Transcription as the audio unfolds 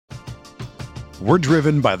We're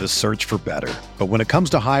driven by the search for better. But when it comes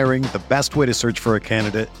to hiring, the best way to search for a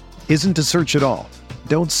candidate isn't to search at all.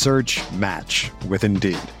 Don't search, match with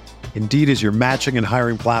Indeed. Indeed is your matching and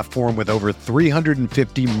hiring platform with over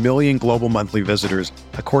 350 million global monthly visitors,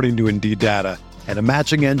 according to Indeed data, and a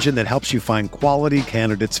matching engine that helps you find quality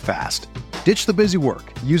candidates fast. Ditch the busy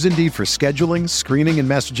work. Use Indeed for scheduling, screening, and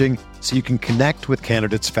messaging so you can connect with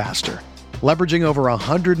candidates faster. Leveraging over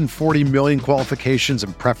 140 million qualifications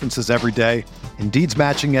and preferences every day, Indeed's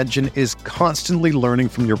matching engine is constantly learning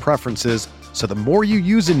from your preferences, so the more you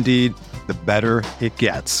use Indeed, the better it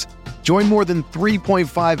gets. Join more than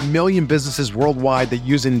 3.5 million businesses worldwide that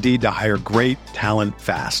use Indeed to hire great talent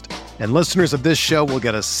fast. And listeners of this show will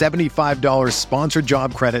get a $75 sponsored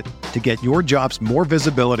job credit to get your jobs more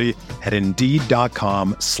visibility at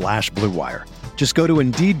Indeed.com/Blue Wire. Just go to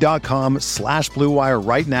Indeed.com/Blue Wire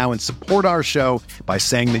right now and support our show by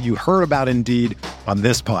saying that you heard about Indeed on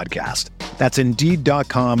this podcast. That's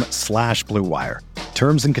Indeed.com/Blue Wire.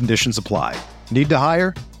 Terms and conditions apply. Need to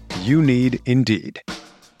hire? You need Indeed.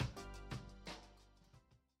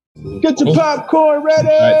 Get your popcorn ready.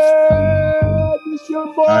 It's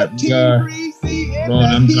your boy T. Reese and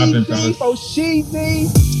I'm dropping, fellas. Osheezy.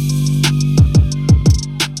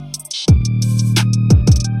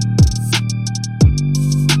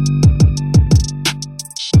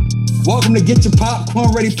 Welcome to Get Your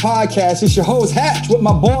Popcorn Ready podcast. It's your host Hatch with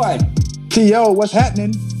my boy T.O. What's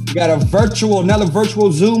happening? We got another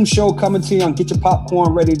virtual Zoom show coming to you on Get Your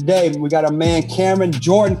Popcorn Ready today. We got our man Cameron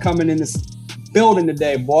Jordan coming in this building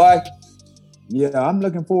today, boy. Yeah, I'm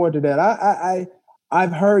looking forward to that.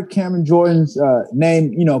 I've heard Cameron Jordan's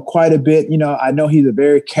name, quite a bit. I know he's a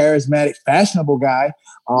very charismatic, fashionable guy.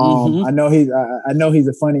 I know he's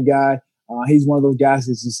a funny guy. He's one of those guys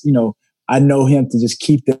that's just, I know him to just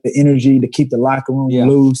keep the energy, to keep the locker room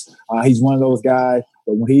loose. He's one of those guys,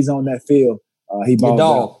 but when he's on that field, he balls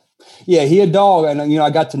out. Yeah, he a dog. And, I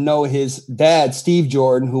got to know his dad, Steve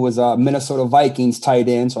Jordan, who was a Minnesota Vikings tight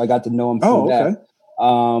end. So I got to know him through that.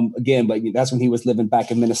 Again, but that's when he was living back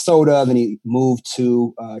in Minnesota. Then he moved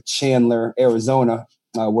to Chandler, Arizona,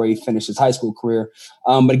 where he finished his high school career.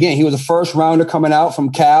 But again, he was a first rounder coming out from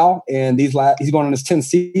Cal. And he's going on his 10th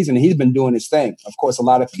season, and he's been doing his thing. Of course, a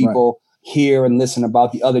lot of people hear and listen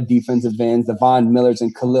about the other defensive ends, the Von Millers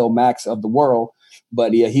and Khalil Macks of the world.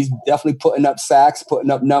 But yeah, he's definitely putting up sacks,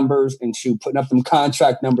 putting up numbers, and putting up them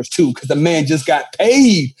contract numbers too, because the man just got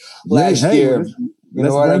paid last year. You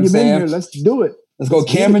know what I'm saying? Let's do it. Let's go.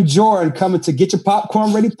 Cameron Jordan coming to Get Your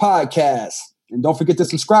Popcorn Ready podcast. And don't forget to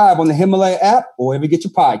subscribe on the Himalaya app or wherever you get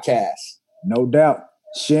your podcasts. No doubt.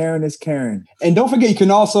 Sharing is caring. And don't forget, you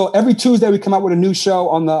can also, every Tuesday we come out with a new show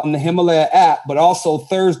on the Himalaya app, but also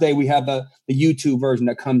Thursday we have the YouTube version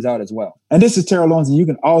that comes out as well. And this is Terrell Owens, and you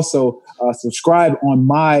can also subscribe on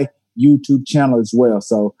my YouTube channel as well.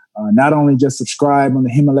 So not only just subscribe on the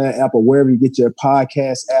Himalaya app or wherever you get your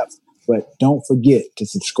podcast apps, but don't forget to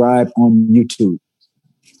subscribe on YouTube.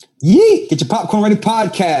 Yee! Get Your Popcorn Ready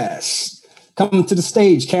podcast. Coming to the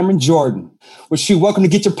stage, Cameron Jordan. Welcome to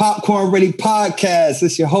Get Your Popcorn Ready podcast.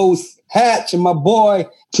 It's your host, Hatch, and my boy,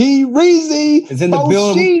 T. Reese is in the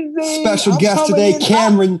building. Special guest today,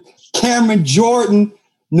 Cameron Jordan,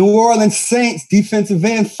 New Orleans Saints defensive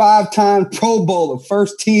end, 5-time Pro Bowler,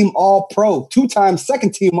 first team All-Pro, 2-time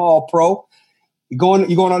second team All-Pro. You going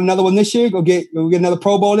on another one this year? Go get another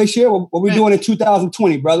Pro Bowl this year? What we doing in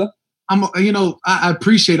 2020, brother? I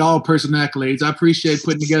appreciate all personal accolades. I appreciate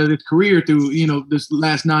putting together this career through, this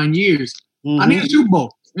last 9 years. Mm-hmm. I need a Super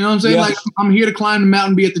Bowl. You know what I'm saying? Yeah. Like, I'm here to climb the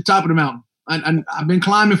mountain, be at the top of the mountain. I've been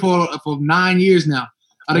climbing for 9 years now.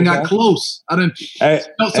 I done got close. I done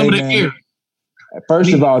felt some of the air.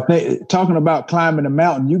 First of all, talking about climbing the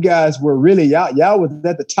mountain, you guys were really, y'all was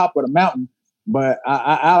at the top of the mountain, but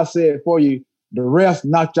I'll say it for you. The refs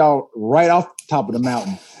knocked y'all right off the top of the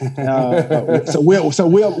mountain. So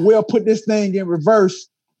we'll put this thing in reverse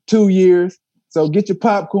 2 years. So get your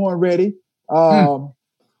popcorn ready.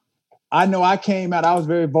 I know I came out. I was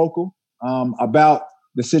very vocal about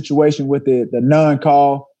the situation with the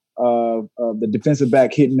non-call of the defensive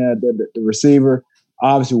back hitting the receiver,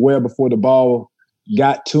 obviously well before the ball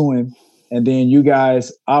got to him. And then you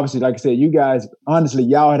guys, obviously, like I said, honestly,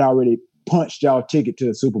 y'all had already punched y'all ticket to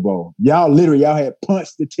the Super Bowl. Y'all had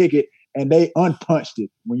punched the ticket and they unpunched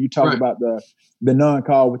it when you talk about the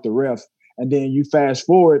non-call with the refs. And then you fast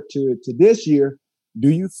forward to this year. Do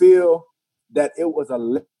you feel that it was a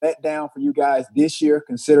letdown for you guys this year,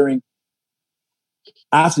 considering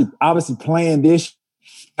obviously playing this,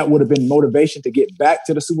 that would have been motivation to get back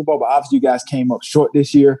to the Super Bowl, but obviously you guys came up short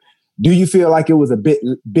this year. Do you feel like it was a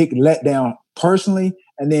big letdown personally,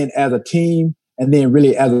 and then as a team, and then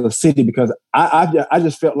really as a city, because I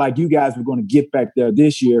just felt like you guys were going to get back there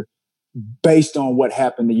this year based on what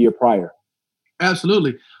happened the year prior.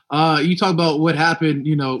 Absolutely. You talk about what happened,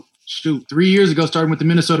 3 years ago, starting with the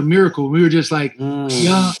Minnesota Miracle. We were just like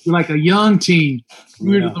young, like a young team.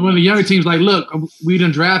 We were one of the younger teams. Like, look, we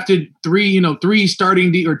done drafted two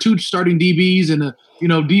starting DBs and a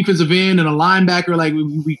defensive end and a linebacker. Like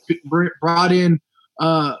we brought in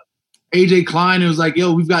AJ Klein. It was like,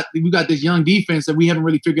 yo, we've got this young defense that we haven't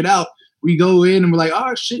really figured out. We go in and we're like,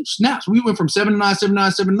 oh shit, snaps. We went from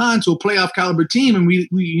 7-9 to a playoff caliber team, and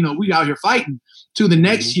we out here fighting. To the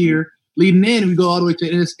next year, leading in, we go all the way to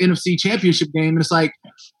the NFC Championship game, and it's like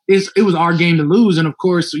it was our game to lose. And of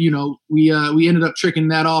course, we ended up tricking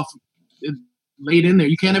that off late in there.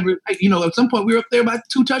 You can't ever, at some point we were up there by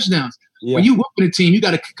 2 touchdowns. Yeah. When you whooping a team, you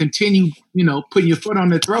got to continue, putting your foot on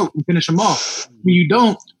their throat and finish them off. When you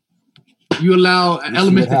don't, you allow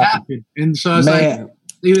elements to happen. And so it's like,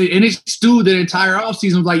 and it stewed the entire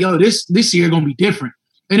offseason. Was like, yo, this year gonna be different.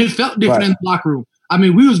 And it felt different in the locker room. I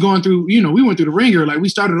mean, we was going through, we went through the ringer. Like we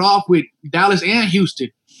started off with Dallas and Houston.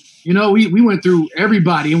 We went through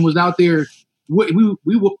everybody and was out there. We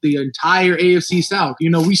whooped the entire AFC South.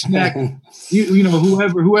 We smacked,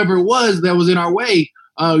 whoever it was that was in our way.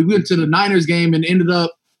 We went to the Niners game and ended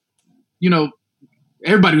up,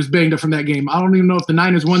 everybody was banged up from that game. I don't even know if the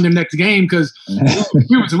Niners won their next game because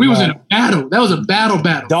we was in a battle. That was a battle.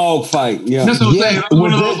 Dog fight. Yeah. That's what I'm saying.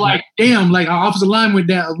 One of those like, damn, like our offensive line went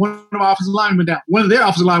down. One of our offensive line went down. One of their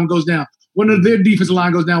offensive line goes down. One of their defensive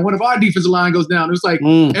line goes down. One of our defensive line goes down. It was like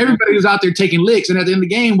everybody was out there taking licks. And at the end of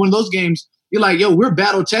the game, one of those games, you're like, yo, we're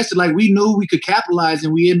battle tested. Like we knew we could capitalize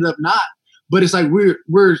and we ended up not. But it's like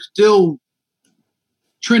we're still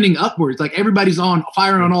trending upwards. Like everybody's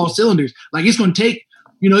firing on all cylinders. Like it's going to take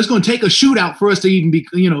it's going to take a shootout for us to even be,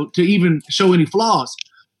 to even show any flaws.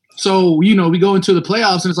 So, we go into the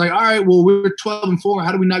playoffs and it's like, all right, well, we're 12-4.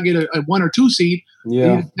 How do we not get a 1 or 2 seed?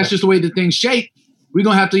 Yeah. That's just the way that things shape. We're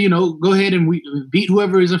going to have to, go ahead and we beat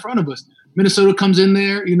whoever is in front of us. Minnesota comes in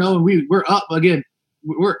there, and we're up again.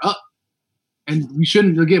 We're up. And we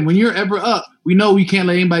shouldn't, again, when you're ever up, we know we can't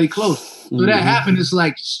let anybody close. So that happened. It's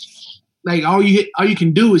like all you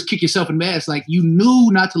can do is kick yourself in the ass. Like you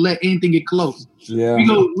knew not to let anything get close. Yeah.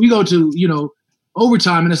 We go to,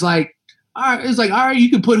 overtime and it's like, all right, you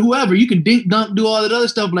can put whoever, you can dink, dunk, do all that other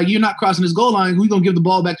stuff. Like you're not crossing this goal line. We're going to give the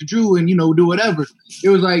ball back to Drew and, do whatever. It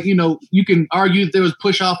was like, you can argue that there was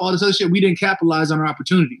push off, all this other shit. We didn't capitalize on our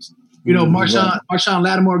opportunities. Marshawn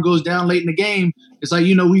Lattimore goes down late in the game. It's like,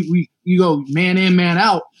 you go man in, man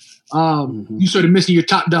out. You sort of missing your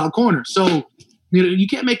top dog corner. So, you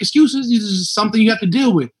can't make excuses. It's just something you have to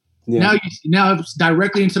deal with. Yeah. Now it's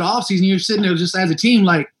directly into the offseason. You're sitting there just as a team,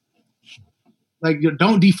 like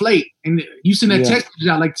don't deflate. And you send that text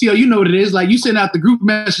out, like T.O., you know what it is. Like you send out the group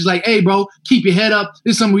message, like, hey, bro, keep your head up.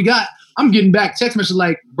 This is something we got. I'm getting back text message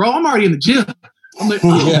like, bro, I'm already in the gym. I'm like, we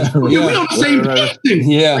on the same page.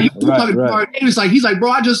 Yeah, right. It's like he's like,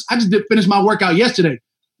 bro, I just did finish my workout yesterday.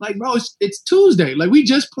 Like, bro, it's Tuesday. Like we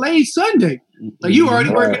just played Sunday. Like you already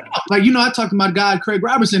working out. Like I talked to my guy Craig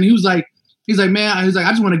Robertson. He was like, man, I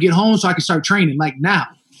just want to get home so I can start training like now.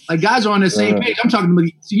 Like guys are on the same page. I'm talking to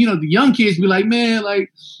the young kids be like, man,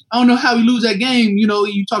 like I don't know how we lose that game. You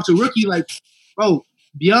talk to a rookie like, bro,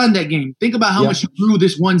 beyond that game, think about how much you grew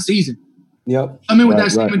this one season. Yep. I mean, with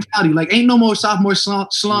that same mentality, like ain't no more sophomore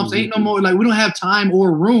slumps. Ain't no more like we don't have time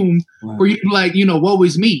or room for you to like woe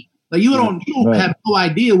is me. Like you don't have no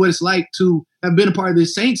idea what it's like to have been a part of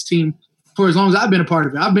this Saints team for as long as I've been a part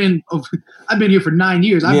of it. I've been here for 9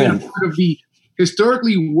 years. I've been a part of the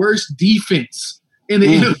historically worst defense in the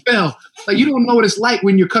NFL. Like you don't know what it's like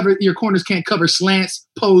when your corners can't cover slants,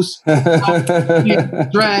 posts,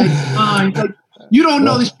 drag, lines. Like, you don't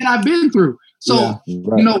know the shit I've been through. So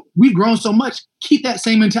we've grown so much. Keep that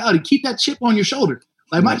same mentality. Keep that chip on your shoulder.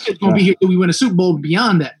 Like my chip's gonna be here till we win a Super Bowl.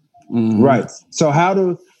 Beyond that, right? So how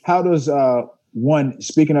does one,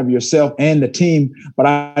 speaking of yourself and the team, but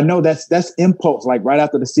I know that's impulse. Like right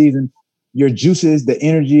after the season, your juices, the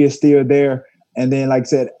energy is still there. And then, like I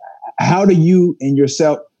said, how do you and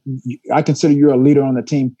yourself, I consider you're a leader on the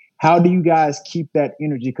team. How do you guys keep that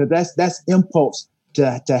energy? Because that's impulse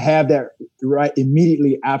to have that right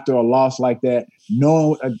immediately after a loss like that.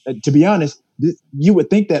 Knowing, to be honest, you would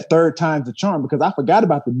think that third time's the charm, because I forgot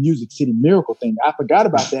about the Music City Miracle thing. I forgot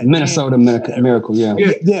about that. Minnesota Miracle, yeah.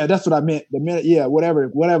 Yeah, that's what I meant. Whatever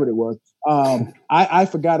it was. I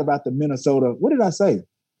forgot about the Minnesota. What did I say?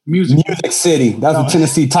 Music City. That's the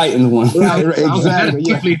Tennessee Titans one. Right, exactly.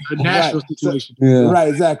 Definitely a national situation. Right,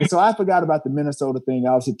 exactly. So I forgot about the Minnesota thing.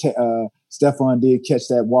 Obviously, Stephon did catch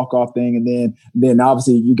that walk-off thing, and then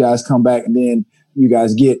obviously you guys come back, and then you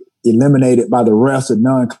guys get eliminated by the refs of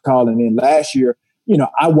non-call. And then last year,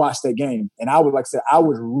 I watched that game, and I was, like I said, I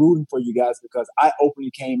was rooting for you guys because I openly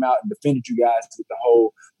came out and defended you guys with the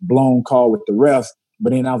whole blown call with the refs.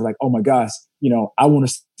 But then I was like, oh my gosh, I want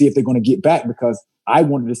to see if they're going to get back, because I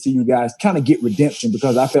wanted to see you guys kind of get redemption,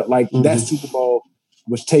 because I felt like that Super Bowl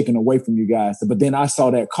was taken away from you guys. But then I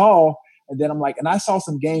saw that call, and then I'm like, and I saw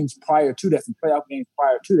some games prior to that, some playoff games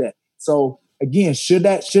prior to that. So again, should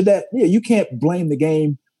that, you can't blame the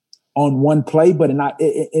game on one play, but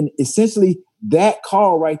essentially that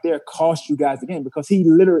call right there cost you guys the game, because he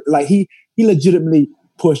literally, he legitimately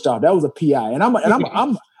pushed off. That was a PI, and I'm an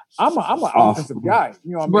offensive guy.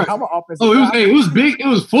 You know what I mean? Right. I'm an offensive guy. It was big. It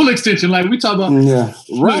was full extension. Like we talk about. Yeah.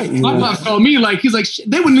 Right. My pops told me, he's like,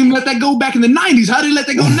 they wouldn't even let that go back in the 90s. How did they let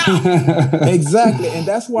that go now? Exactly. And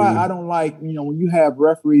that's why I don't like, when you have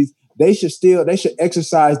referees, they should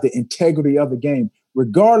exercise the integrity of the game,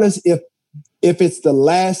 regardless if it's the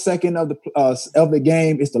last second of the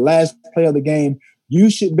game, it's the last play of the game. You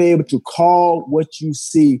should be able to call what you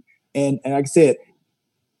see, and like I said,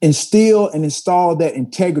 instill and install that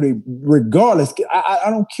integrity regardless. I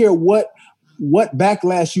don't care what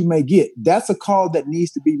backlash you may get. That's a call that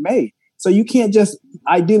needs to be made. So you can't just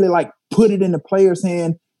ideally put it in the player's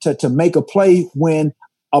hand to make a play when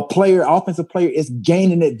offensive player is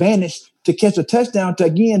gaining advantage to catch a touchdown to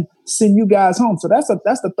again send you guys home. So that's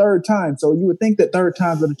the third time. So you would think that third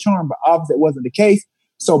time's the charm, but obviously it wasn't the case.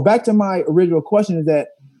 So back to my original question is that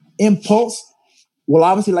impulse. Well,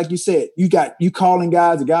 obviously, like you said, you calling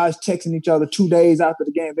guys, the guys texting each other 2 days after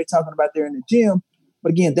the game. They're talking about they're in the gym.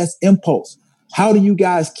 But again, that's impulse. How do you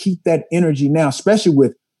guys keep that energy now, especially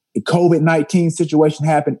with the COVID-19 situation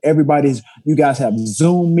happened? You guys have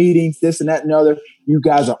Zoom meetings, this and that and the other. You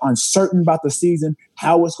guys are uncertain about the season,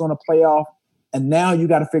 how it's going to play off. And now you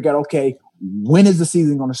got to figure out, okay, when is the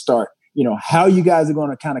season going to start? How you guys are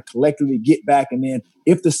going to kind of collectively get back. And then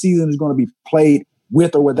if the season is going to be played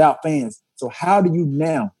with or without fans. So how do you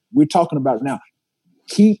now, we're talking about now,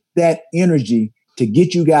 keep that energy to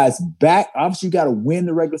get you guys back? Obviously, you got to win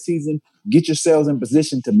the regular season, get yourselves in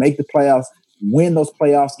position to make the playoffs, win those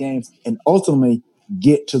playoffs games, and ultimately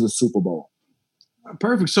get to the Super Bowl.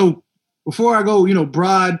 Perfect. So before I go,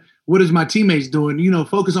 broad, what is my teammates doing?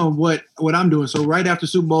 Focus on what I'm doing. So right after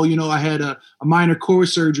Super Bowl, I had a minor core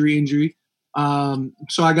surgery injury.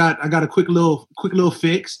 So I got a quick little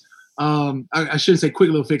fix. I shouldn't say quick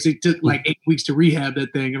little fix. It took 8 weeks to rehab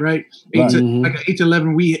that thing, right? 8 to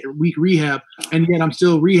 11 week rehab, and yet I'm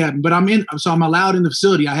still rehabbing. But I'm allowed in the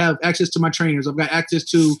facility. I have access to my trainers. I've got access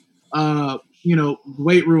to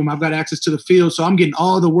weight room. I've got access to the field. So I'm getting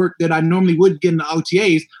all the work that I normally would get in the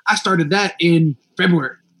OTAs. I started that in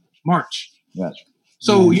February, March. Gotcha.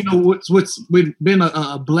 So, what's been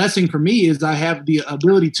a blessing for me is I have the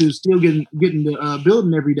ability to still get in the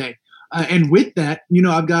building every day. And with that,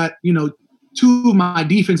 I've got, two of my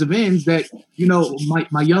defensive ends that,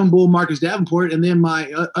 my young bull, Marcus Davenport, and then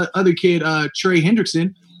my other kid, Trey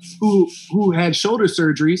Hendrickson, who had shoulder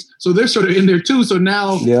surgeries. So they're sort of in there too. So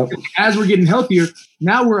now as we're getting healthier,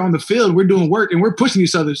 now we're on the field, we're doing work and we're pushing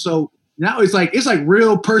each other. So now it's like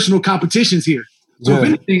real personal competitions here. So if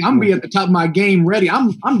anything, I'm gonna be at the top of my game ready.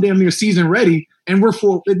 I'm damn near season ready, and this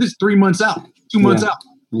is 3 months out, 2 months out.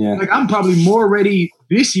 Yeah. I'm probably more ready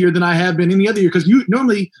this year than I have been any other year. Because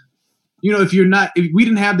normally, if we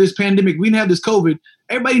didn't have this pandemic, we didn't have this COVID,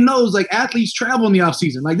 everybody knows athletes travel in the off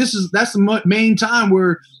season. That's the main time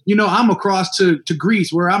where, I'm across to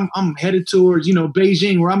Greece, where I'm headed towards,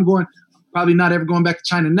 Beijing, where I'm going. Probably not ever going back to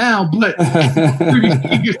China now, but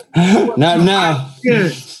not now. Yeah,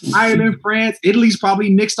 Ireland, France, Italy's probably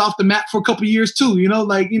nixed off the map for a couple of years too.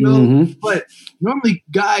 But normally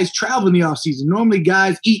guys travel in the off season. Normally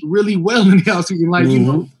guys eat really well in the off season.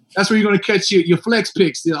 That's where you're going to catch your flex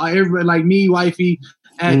picks. Everybody like me, wifey,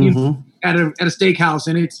 at at a steakhouse,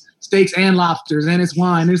 and it's steaks and lobsters, and it's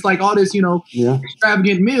wine. It's all this,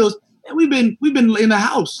 extravagant meals, and we've been in the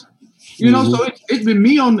house. So it's been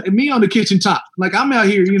me on the kitchen top. I'm out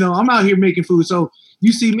here, I'm out here making food. So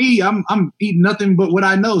you see me, I'm eating nothing but what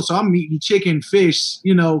I know. So I'm eating chicken, fish,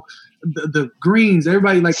 the greens.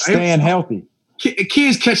 Everybody staying healthy.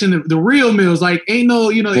 Kids catching the real meals. Ain't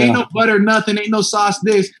no butter, nothing. Ain't no sauce.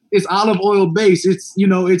 It's olive oil based. It's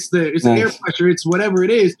it's air pressure. It's whatever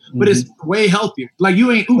it is, but it's way healthier.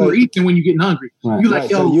 You ain't Uber eating when you're getting hungry. Right.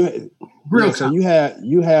 You grill. So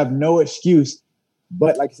you have no excuse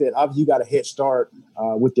But like I said, obviously you got a head start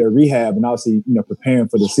with their rehab and obviously, preparing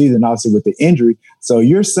for the season, obviously with the injury. So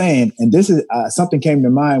you're saying, and this is something came to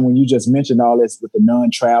mind when you just mentioned all this with the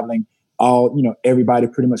non-traveling, everybody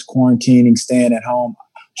pretty much quarantining, staying at home,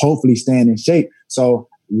 hopefully staying in shape. So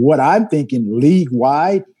what I'm thinking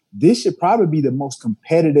league-wide, this should probably be the most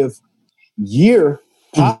competitive year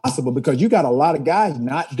possible because you got a lot of guys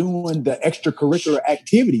not doing the extracurricular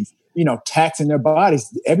activities, taxing their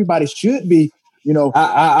bodies. Everybody should be,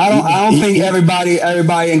 I don't think everybody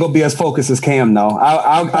ain't gonna be as focused as Cam though.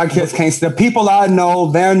 I just can't. The people I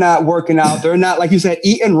know, they're not working out. They're not, like you said,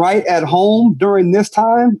 eating right at home during this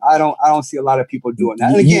time. I don't see a lot of people doing that.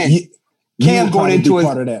 And again, Cam going into it.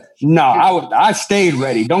 Part of that. No, I stayed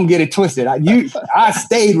ready. Don't get it twisted. I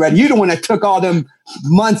stayed ready. You the one that took all them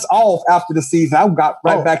months off after the season. I got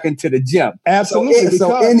right back into the gym. Absolutely.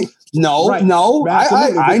 I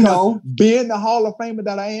know. Being the Hall of Famer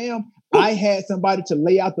that I am, I had somebody to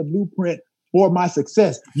lay out the blueprint for my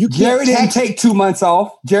success. Jerry didn't take 2 months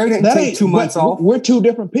off. We're two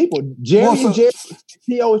different people. Jerry and Jerry,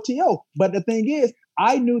 T.O. But the thing is,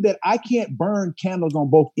 I knew that I can't burn candles on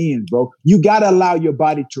both ends, bro. You got to allow your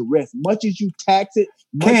body to rest. Much as you tax it.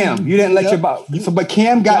 Cam, you didn't let your body. But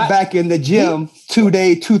Cam got back in the gym 3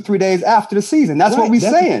 days after the season. That's what we're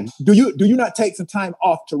saying. Do you not take some time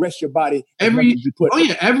off to rest your body? Every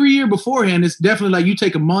year beforehand, it's definitely like you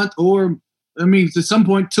take a month or, to some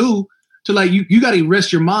point 2 to like, you got to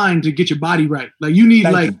rest your mind to get your body right. Like you need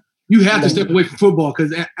you have to step away from football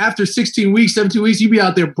because after 16 weeks, 17 weeks, you be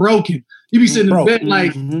out there broken. You be sitting in bed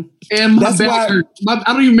like, and my back hurt. I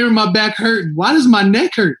don't even remember my back hurting. Why does my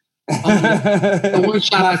neck hurt?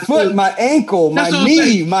 My foot, my ankle, my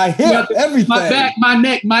knee, my hip, everything. My back, my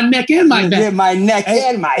neck, and my back. Yeah, my neck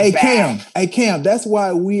and my back. Hey, Cam, that's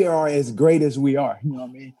why we are as great as we are. You know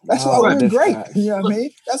what I mean? That's why we're great. You know what I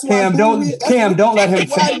mean? That's why Cam, don't let him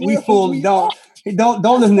say we fool. Don't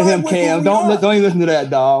listen to him, Cam. Don't even listen to that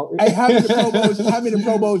dog. Hey, how many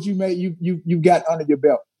Pro Bowls you made? You got under your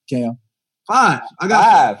belt, Cam? 5. I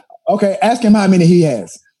got 5. Okay, ask him how many he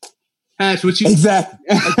has. Ash, what you exactly.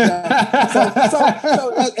 So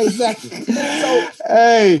exactly. So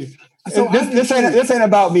hey, this ain't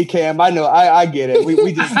about me, Cam. I know, I get it.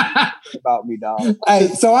 We just about me, dog. Hey,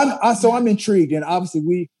 so I'm intrigued, and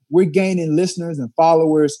obviously we're gaining listeners and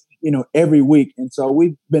followers, every week, and so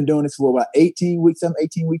we've been doing this for about 18 weeks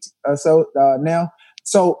or so now.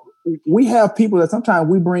 So we have people that sometimes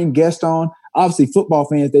we bring guests on. Obviously, football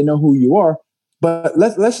fans, they know who you are, but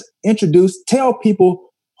let's tell people,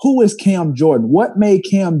 who is Cam Jordan? What made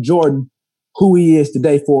Cam Jordan who he is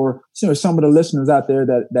today for some of the listeners out there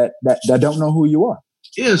that don't know who you are?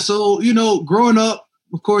 Yeah, so growing up,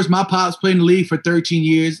 of course, my pops played in the league for 13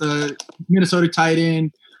 years. Minnesota tight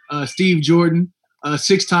end, Steve Jordan,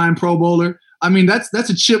 6-time Pro Bowler. That's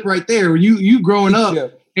a chip right there. You growing up.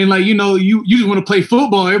 And you just want to play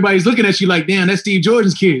football. Everybody's looking at you like, damn, that's Steve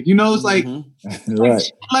Jordan's kid. It's like, right.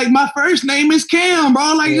 Like my first name is Cam,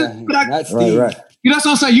 bro. Like, that's Steve. Right. That's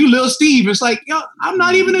what I'm saying. You little Steve. It's like, I'm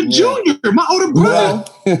not even a junior. My older brother.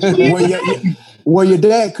 Well, your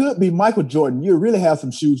dad could be Michael Jordan. You really have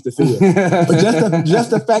some shoes to fill. But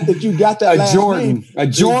just the fact that you got that last Jordan, name, a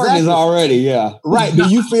Jordan is already, right. Do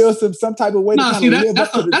you feel some type of way? That's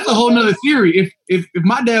a whole nother theory. If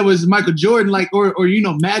my dad was Michael Jordan, like or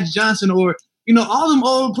Magic Johnson, or all them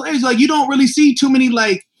old players, like you don't really see too many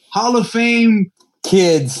like Hall of Fame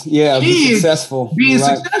kids, being successful.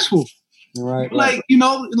 Right. Like you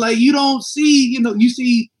don't see you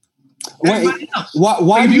see. Wait,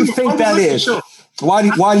 why do you think that is? Why do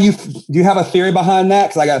you have a theory behind that?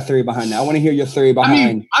 Because I got a theory behind that. I want to hear your theory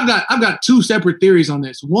behind. I've got 2 separate theories on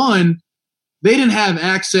this. One, they didn't have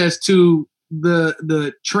access to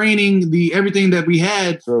the training, the everything that we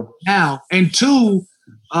had now, and 2,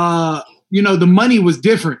 the money was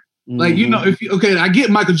different. Like I get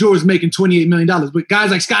Michael Jordan's making $28 million, but guys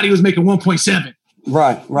like Scotty was making 1.7.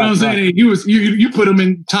 Right. You know what I'm saying? You put him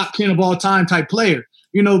in top 10 of all time type player.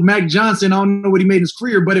 Mac Johnson, I don't know what he made in his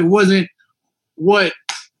career, but it wasn't what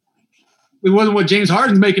James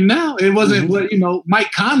Harden's making now. It wasn't what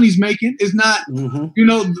Mike Conley's making. It's not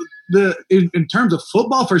in terms of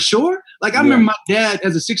football for sure. Like I remember my dad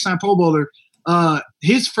as a 6-time Pro Bowler,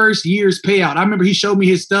 his first year's payout. I remember he showed me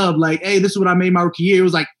his stub. Like, hey, this is what I made my rookie year. It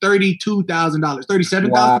was like $32,000,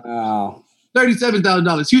 $37,000. Wow.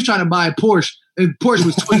 $37,000. He was trying to buy a Porsche. And Porsche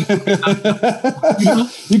was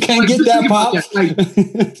 $20,000. You can't get that, Pop.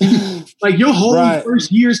 Like your whole first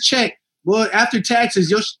year's check, well, after taxes,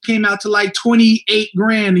 yours came out to like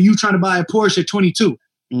 $28,000, and you trying to buy a Porsche at 22.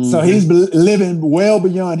 So he's living well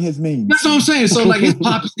beyond his means. That's what I'm saying. So like his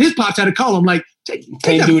pops had to call him like, take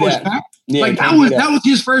can't that do push that. back. Yeah, like that was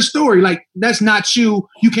his first story. Like that's not you.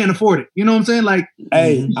 You can't afford it. You know what I'm saying? Like,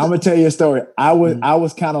 hey, I'm gonna tell you a story. I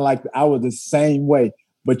was kind of like I was the same way.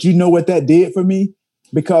 But you know what that did for me?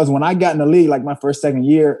 Because when I got in the league, like my first, second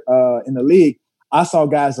year in the league, I saw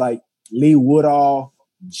guys like Lee Woodall,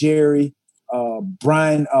 Jerry,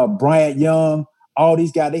 Bryant Young. All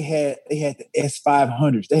these guys, they had the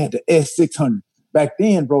S500s, they had the S600. Back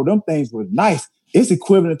then, bro, them things were nice. It's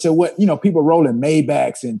equivalent to what, people rolling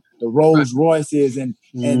Maybachs and the Rolls Royces and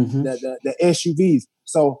the SUVs.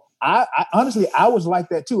 So I honestly, I was like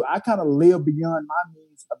that too. I kind of lived beyond my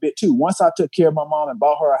means a bit too. Once I took care of my mom and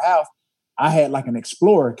bought her a house, I had like an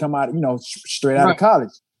Explorer come out, straight out of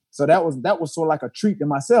college. So that was sort of like a treat to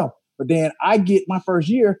myself. But then I get my first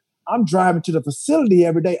year, I'm driving to the facility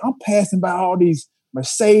every day. I'm passing by all these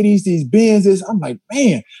Mercedes, these Benzes. I'm like,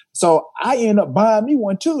 man. So I end up buying me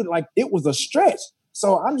one too. Like it was a stretch.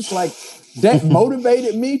 So I'm just like, that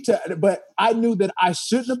motivated me but I knew that I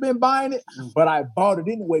shouldn't have been buying it, but I bought it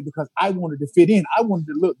anyway because I wanted to fit in. I wanted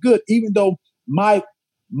to look good, even though my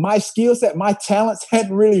skill set, my talents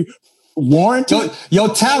hadn't really warranted. Your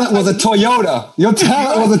talent was a Toyota. Your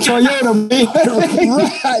talent was a Toyota.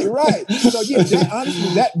 Right. So yeah,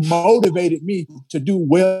 honestly, that motivated me to do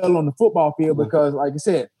well on the football field because, like you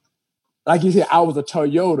said, I was a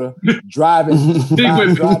Toyota driving a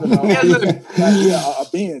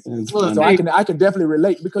Benz. So I can definitely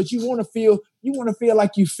relate because you want to feel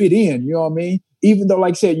like you fit in. You know what I mean? Even though,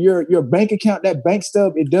 like I said, your bank account, that bank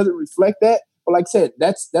stuff, it doesn't reflect that. But like I said,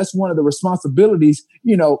 that's one of the responsibilities,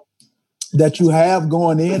 that you have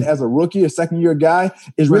going in as a rookie or second year guy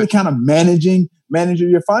is really kind of managing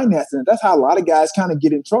your finances. And that's how a lot of guys kind of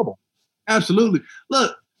get in trouble. Absolutely.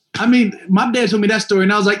 Look, I mean, my dad told me that story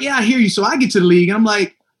and I was like, yeah, I hear you. So I get to the league and I'm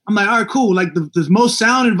like, all right, cool. Like the most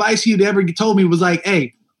sound advice he'd ever told me was like,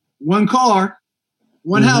 hey, one car,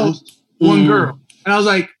 one house, one girl. And I was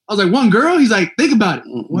like, one girl? He's like, think about it.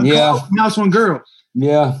 One car, one house, one girl.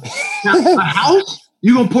 Yeah. Now, a house?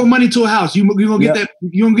 You're gonna pour money to a house. You're gonna get that.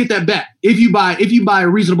 You're gonna get that back if you buy a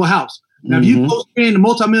reasonable house. Now, if you go spend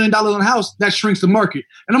 $multi-million on a house, that shrinks the market.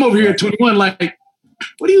 And I'm over here at 21, like,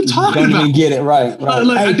 what are you talking about? Don't even get it right.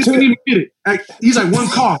 I didn't even get it. He's like, one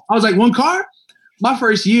car. I was like, one car. My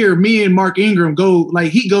first year, me and Mark Ingram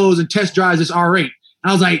he goes and test drives this R8. And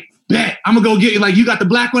I was like, bet I'm gonna go get like you got the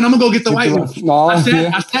black one. I'm gonna go get the white one. I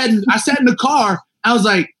sat in the car. I was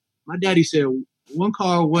like, my daddy said. One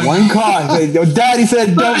car. Your daddy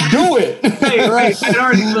said, "Don't do it."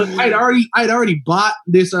 I'd already bought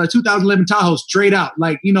this 2011 Tahoe straight out.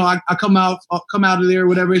 Like I come out of there,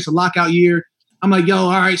 whatever. It's a lockout year. I'm like, yo,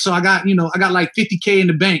 all right. So I got like $50K in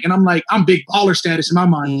the bank, and I'm like, I'm big baller status in my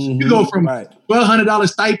mind. You go from $1,200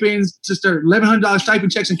 stipends to start $1,100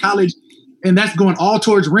 stipend checks in college, and that's going all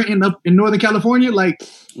towards renting up in Northern California. Like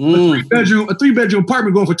a three bedroom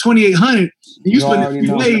apartment going for $2,800, and you spend a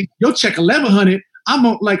few days, you'll check $1,100.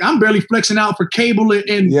 I'm barely flexing out for cable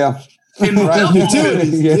and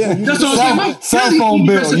utilities. Yeah. That's what I'm saying. Cell phone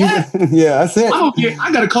bill. That's it.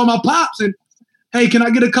 I got to call my pops and, hey, can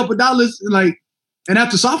I get a couple dollars? And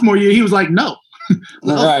after sophomore year, he was like, no.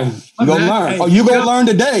 Right. You gonna learn. Hey, you gonna learn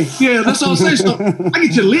today. Yeah, that's what I'm saying. So I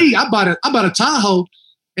get to the league. I bought a Tahoe.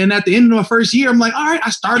 And at the end of my first year, I'm like, all right, I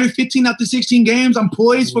started 15 after 16 games. I'm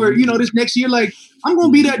poised for, this next year. Like, I'm going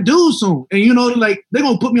to be that dude soon. And, like, they're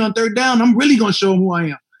going to put me on third down. I'm really going to show them who I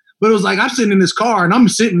am. But it was like, I'm sitting in this car and I'm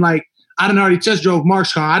sitting like, I didn't already test drove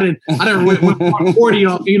Mark's car. I didn't went 40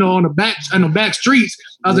 on the back streets.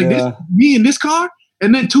 I was like, this, me in this car.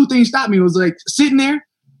 And then two things stopped me. It was like sitting there.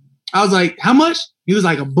 I was like, how much? He was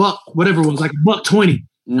like $1, whatever it was, like $1.20.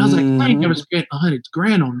 And I was like, I ain't never spent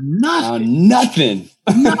 $100,000 on nothing. Nothing.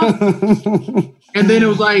 And then it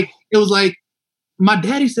was like, my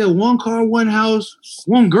daddy said one car, one house,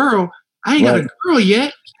 one girl. I ain't got a girl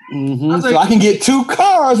yet. I was like, so I can get two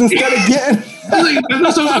cars instead of getting.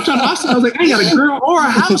 That's what I'm trying to. I was like, I ain't got a girl or a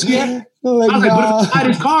house yet. I was like, but if I buy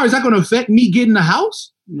this car, is that going to affect me getting a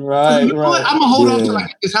house? Right. I'm gonna hold on till I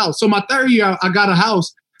get this house. So my third year, I got a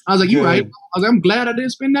house. I was like, you're right. I was like, I'm glad I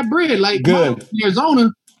didn't spend that bread. Like, good.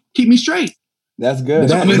 Arizona, keep me straight. That's good.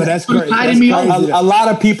 But that's great. A lot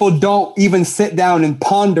of people don't even sit down and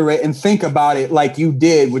ponder it and think about it like you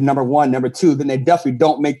did with number one, number two. Then they definitely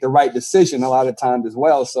don't make the right decision a lot of times as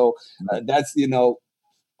well. So that's,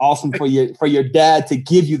 awesome for your dad to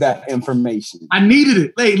give you that information. I needed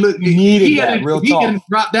it. Hey, look, he hadn't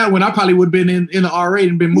dropped that one. I probably would have been in the R8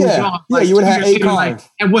 and been moved on. Like, you would have 8 cars.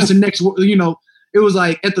 And what's the next, it was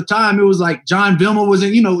like at the time it was like John Vilma was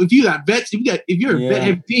in. You know, if you got vets, if you're a vet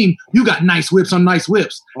heavy team, you got nice whips on nice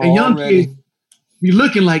whips, and young kids be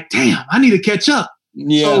looking like, damn, I need to catch up.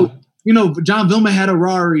 Yeah. So, you know, John Vilma had a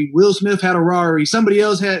Rari, Will Smith had a Rari, somebody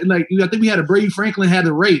else had I think we had a Brady Franklin had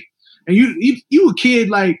a Wraith, and you a kid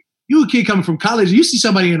coming from college, you see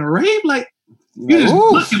somebody in a Wraith, like you just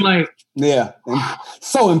looking like. Yeah,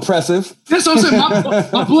 so impressive. That's what I'm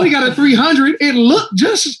saying. My boy got a 300. It looked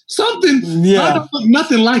just something. Yeah, it looked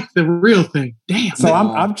nothing like the real thing. Damn. So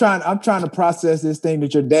I'm trying to process this thing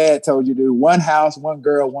that your dad told you to do. One house, one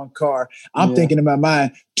girl, one car. I'm thinking in my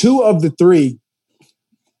mind, 2 of the 3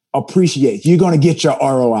 appreciate. You're going to get your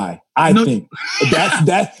ROI. I think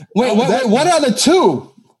that's. Wait, what are the 2?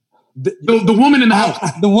 The woman in the house.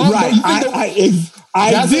 The one, right?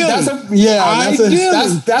 That's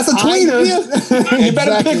a tweener. You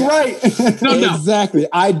better pick right. No. Exactly.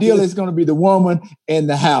 Ideal is going to be the woman in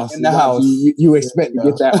the house. You expect to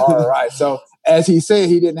get that ROI. So as he said,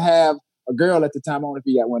 he didn't have a girl at the time. I don't know if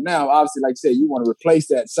he got one now. Obviously, like I said, you want to replace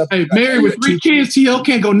that. Hey, married with 3 kids, T.O.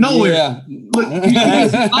 can't go nowhere. Yeah.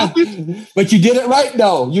 But you did it right,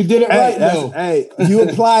 though. You did it right, though. Hey, you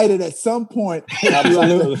applied it at some point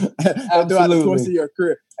Absolutely. throughout the course of your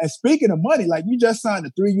career. And speaking of money, like you just signed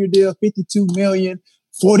a 3-year deal, $52 million,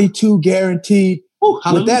 42 guaranteed. Ooh,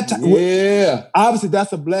 with that, obviously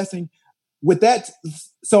that's a blessing. With that,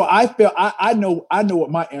 so I feel I know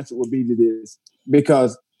what my answer would be to this,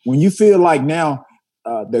 because when you feel like now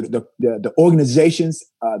the organizations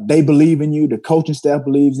they believe in you, the coaching staff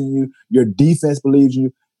believes in you, your defense believes in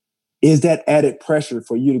you, is that added pressure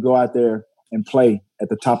for you to go out there and play at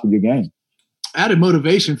the top of your game? Added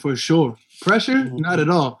motivation for sure. Pressure, not at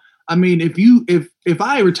all. I mean, if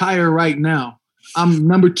I retire right now, I'm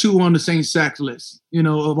number 2 on the Saints sacks list, you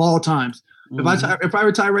know, of all times. If I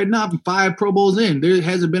retire right now, I'm 5 Pro Bowls in. There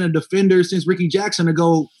hasn't been a defender since Ricky Jackson to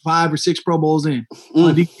go 5 or 6 Pro Bowls in.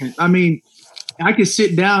 I mean, I could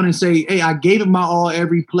sit down and say, hey, I gave it my all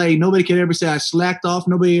every play. Nobody can ever say I slacked off.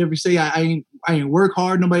 Nobody ever say I ain't work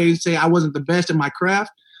hard. Nobody say I wasn't the best in my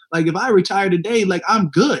craft. Like if I retire today, like I'm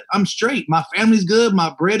good. I'm straight. My family's good.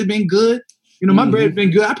 My bread has been good. You know, my bread has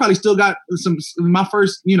been good. I probably still got my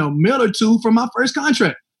first, meal or 2 from my first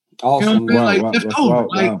contract. Awesome. You know what I'm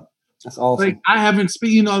saying? Wow. That's awesome. Like I haven't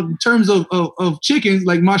in terms of chickens,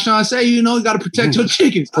 like Marshawn say, you got to protect your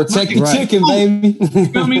chickens. Protect the chicken, baby.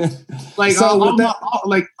 You know what I mean?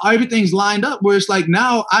 Like everything's lined up where it's like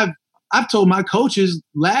now I've told my coaches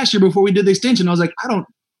last year before we did the extension, I was like, I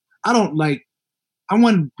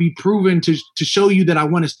want to be proven to show you that I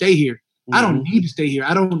want to stay here. I don't need to stay here.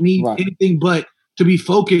 I don't need anything but to be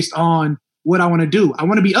focused on what I want to do. I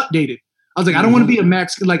want to be updated. I was like, I don't want to be a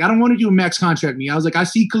max. Like, I don't want to do a max contract. I was like, I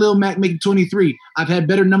see Khalil Mack making 23. I've had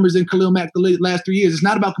better numbers than Khalil Mack the last 3 years. It's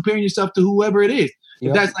not about comparing yourself to whoever it is. Yep.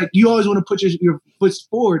 If that's like, you always want to put your foot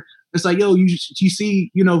forward. It's like, yo, you see,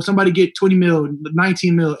 somebody get 20 mil,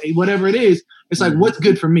 19 mil, whatever it is. It's like, what's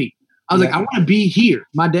good for me? I was like, I want to be here.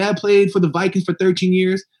 My dad played for the Vikings for 13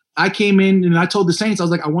 years. I came in and I told the Saints, I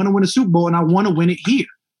was like, I want to win a Super Bowl and I want to win it here.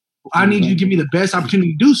 I need you to give me the best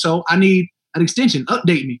opportunity to do so. I need an extension.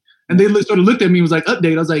 Update me. And they sort of looked at me and was like,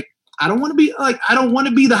 update. I was like, I don't want to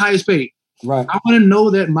be the highest paid. Right. I want to know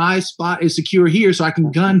that my spot is secure here so I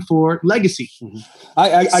can gun for legacy.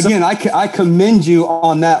 I commend you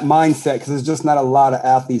on that mindset, because there's just not a lot of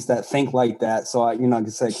athletes that think like that. So I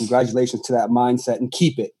can say congratulations to that mindset and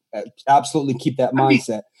keep it. Absolutely keep that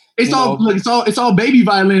mindset. It's all baby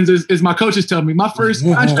violins, as my coaches tell me. My first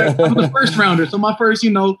contract, I was a first rounder. So my first,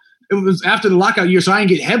 it was after the lockout year, so I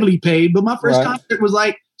didn't get heavily paid. But my first contract was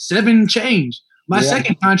like 7 change. My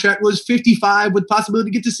second contract was 55 with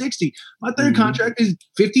possibility to get to 60. My third contract is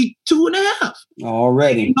 52 and a half.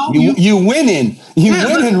 Already. You winning.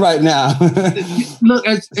 Winning right now. Look,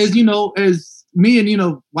 as me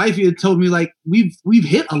and, wifey had told me, like, we've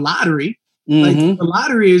hit a lottery. Like the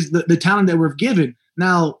lottery is the talent that we're given.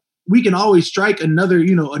 Now, we can always strike another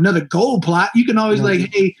gold plot. You can always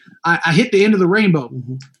hey, I hit the end of the rainbow.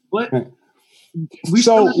 But we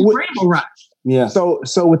still have the rainbow rock. Yeah. So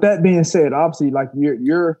with that being said, obviously, like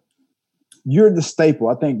you're the staple.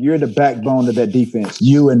 I think you're the backbone of that defense.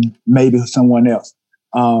 You and maybe someone else.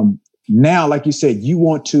 Now, like you said,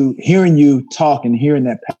 hearing you talk and hearing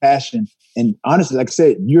that passion, and honestly, like I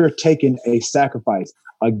said, you're taking a sacrifice,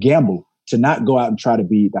 a gamble to not go out and try to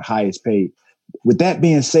be the highest paid. With that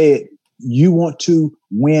being said, you want to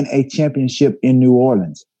win a championship in New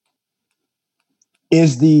Orleans.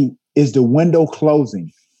 Is the window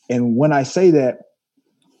closing? And when I say that,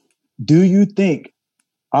 do you think,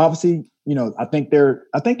 obviously, I think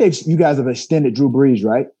you guys have extended Drew Brees,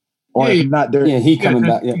 right? Or if not, they're he coming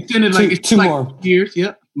back. Yeah, extended like two more years.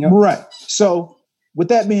 Yep. Right. So with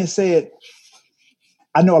that being said,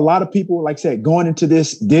 I know a lot of people, like I said, going into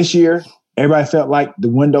this year, everybody felt like the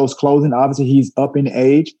window's closing. Obviously, he's up in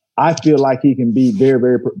age. I feel like he can be very,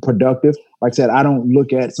 very productive. Like I said, I don't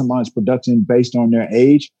look at someone's production based on their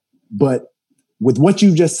age. But with what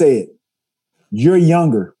you just said, you're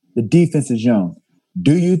younger. The defense is young.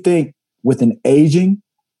 Do you think with an aging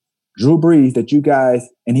Drew Brees that you guys,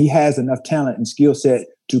 and he has enough talent and skill set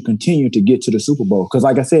to continue to get to the Super Bowl? Because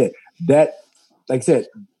like I said,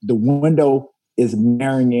 the window is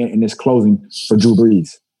narrowing in and it's closing for Drew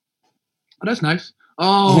Brees. Oh, that's nice.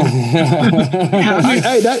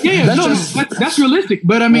 That's realistic.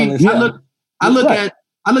 But I mean, I look at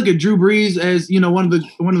Drew Brees as, you know, one of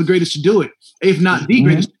the greatest to do it, if not the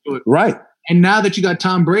greatest to do it. Right. And now that you got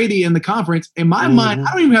Tom Brady in the conference, in my mind,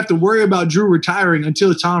 I don't even have to worry about Drew retiring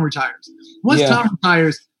until Tom retires. Once Tom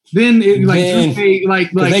retires, then they competing.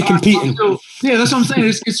 That's what I'm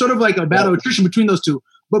saying. It's sort of like a battle of attrition between those two.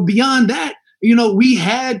 But beyond that, you know, we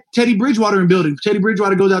had Teddy Bridgewater in building. Teddy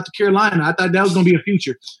Bridgewater goes out to Carolina. I thought that was going to be a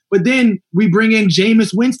future. But then we bring in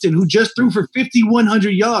Jameis Winston, who just threw for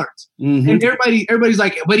 5,100 yards. Mm-hmm. And everybody's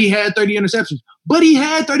like, but he had 30 interceptions. But he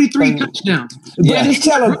had 33 touchdowns. Yeah, just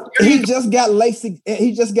tell him he just got LASIK.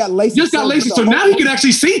 So now he can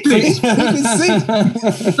actually see things. He can see.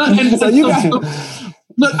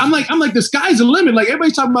 Look, I'm like, the sky's the limit. Like,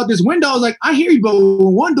 everybody's talking about this window. I was like, I hear you, but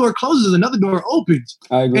when one door closes, another door opens.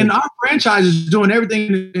 I agree. And our franchise is doing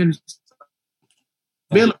everything and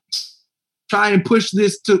try and push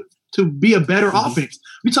this to be a better offense.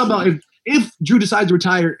 We talk about if Drew decides to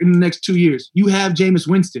retire in the next 2 years, you have Jameis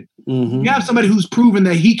Winston. Mm-hmm. You have somebody who's proven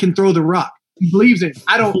that he can throw the rock. He believes in it.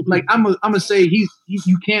 I don't like. I'm gonna say you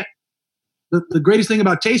can't. The greatest thing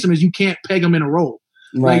about Taysom is you can't peg him in a role.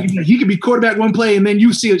 Right. Like, he could be quarterback one play, and then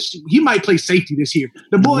you see it. He might play safety this year.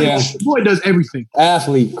 The boy does everything.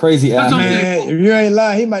 Athlete, crazy athlete. Man, if you ain't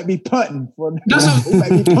lying, he might be punting he might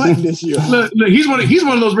be punting this year. Look, he's one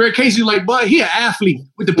of those rare cases. Like, boy, he an athlete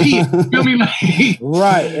with the P. You feel me?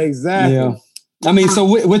 Right, exactly. Yeah. I mean, so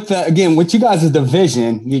with you guys'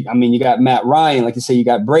 division, you got Matt Ryan, like you say, you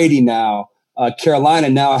got Brady now. Carolina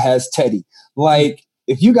now has Teddy. Like,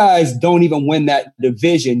 if you guys don't even win that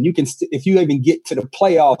division, you can. If you even get to the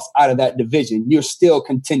playoffs out of that division, you're still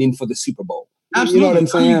contending for the Super Bowl. Absolutely. You know what I'm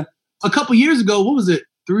saying? I mean, a couple years ago, what was it?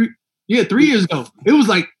 3 years ago. It was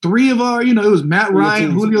like three of our. You know, it was Matt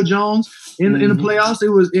Ryan, Julio Jones in the playoffs. It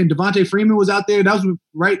was, and Devontae Freeman was out there. That was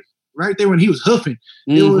right there when he was hoofing.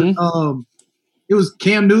 Mm-hmm. It was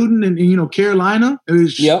Cam Newton and Carolina. It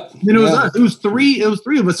was Then it was us. It was three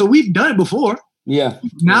of us. So we've done it before. Yeah.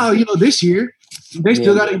 Now this year. They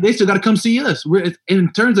still got to come see us. We're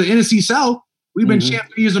in terms of NFC South, we've been champ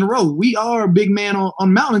 3 years in a row. We are a big man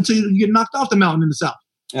on mountain until you get knocked off the mountain in the South.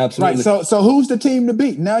 Absolutely. Right. So who's the team to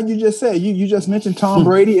beat? Now you just said you just mentioned Tom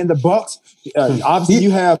Brady and the Bucs. Obviously,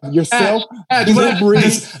 you have yourself.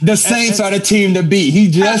 The Saints are the team to beat. He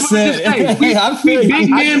just said, "I'm big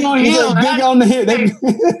man on him. Big on the hit."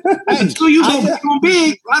 Until you go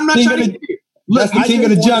big, I'm not trying to. That's the king of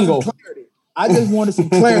the jungle. I just wanted some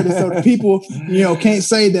clarity so that people, can't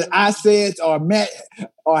say that I said or Matt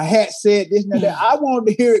or Hat said this and that. I wanted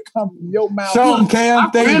to hear it come from your mouth. Show them, Cam.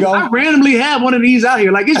 There you go. I randomly have one of these out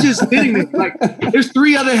here. Like, it's just sitting there. Like, there's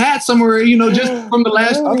 3 other hats somewhere, just from the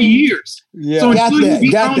last 3 years. Yeah. So until you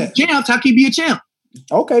become champs, how can you be a champ?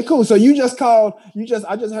 Okay, cool. So I just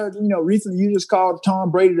heard, recently you just called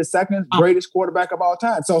Tom Brady the second greatest quarterback of all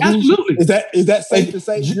time. So absolutely. Is that safe to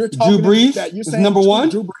say? You're talking Drew Brees you're saying number one?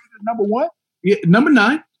 Drew Brees is number one? Yeah, number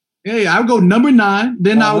 9. Yeah, I would go number 9.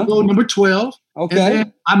 Then I would go number 12. Okay. And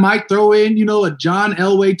then I might throw in, a John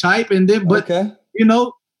Elway type, and then,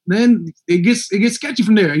 then it gets sketchy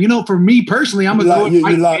from there. For me personally, I'm gonna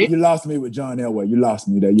you lost me with John Elway. You lost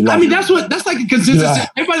me there. That's like a consensus. Yeah.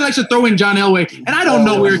 Everybody likes to throw in John Elway, and I don't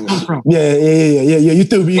know where it comes from. Yeah. You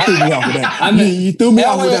threw me off with that. You threw me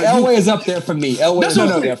off with that. Elway is up there for me. Elway is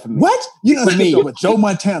up there for me. What? Skipped over Joe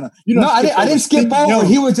Montana. I didn't skip over.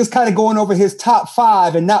 He was just kind of going over his top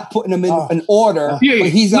 5 and not putting them in an order. Yeah.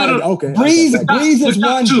 He's okay. Breeze is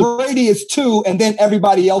 1, Brady is 2, and then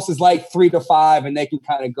everybody else is like 3 to 5, and they can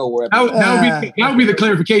kind of go wherever. That would be the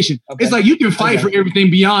clarification. Okay. It's like you can fight for everything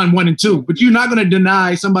beyond 1 and 2, but you're not going to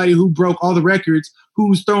deny somebody who broke all the records,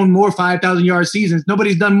 who's thrown more 5,000-yard seasons.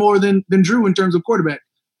 Nobody's done more than Drew in terms of quarterback.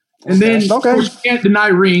 And then of course, you can't deny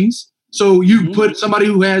rings. So you put somebody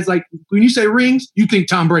who has, like, when you say rings, you think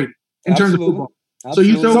Tom Brady in terms of football.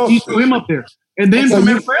 Absolutely. So you throw him up there. And then from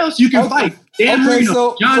everywhere else, you can fight. Dan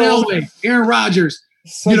Marino, John Elway, Aaron Rodgers,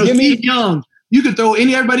 Steve Young. You could throw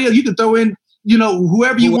everybody else. You could throw in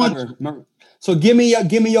whoever you want. So give me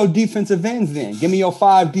your defensive ends then. Give me your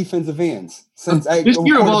 5 defensive ends. Since this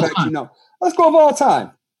year of all time. Let's go of all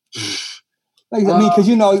time. Because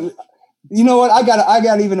you know what? I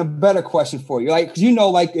got even a better question for you. Like,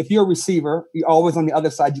 because like if you're a receiver, you're always on the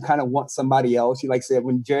other side. You kind of want somebody else. You like said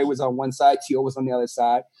when Jerry was on one side, T.O. was on the other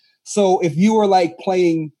side. So if you were like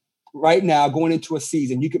playing right now, going into a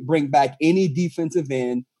season, you could bring back any defensive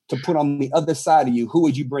end to put on the other side of you. Who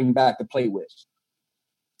would you bring back to play with?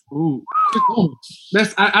 Ooh,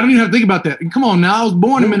 I don't even have to think about that. Come on now, I was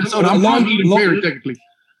born in Minnesota. I'm from Eden Prairie, technically.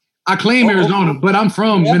 I claim Arizona, but I'm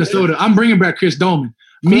from Minnesota. I'm bringing back Chris Doleman.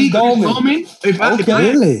 Chris Doleman.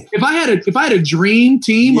 If I had a dream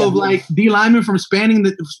team of like D linemen from spanning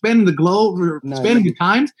the globe or spanning the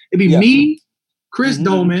times, it'd be me, Chris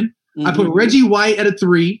Doleman. I put Reggie White at a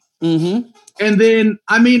 3. And then,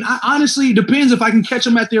 I honestly, depends if I can catch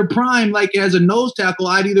them at their prime. Like as a nose tackle,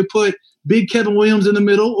 I'd either put Big Kevin Williams in the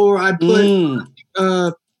middle, or I'd put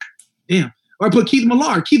or I put Keith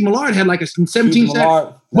Millard. Keith Millard had like a 17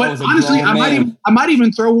 sack. But honestly, I might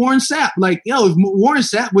even throw Warren Sapp. Like, if Warren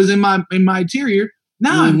Sapp was in my interior,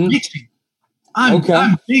 now I'm mixing. I'm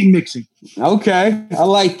big mixing. Okay, I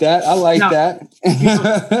like that.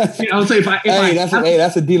 I'll say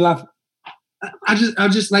that's a D line. I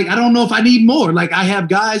just like, I don't know if I need more. Like, I have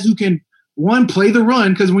guys who can play the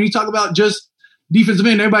run, because when you talk about just defensive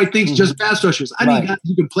end, everybody thinks just pass rushers. I need guys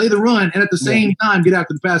who can play the run and at the same time get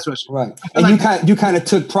after the pass rusher. Right. And you kind of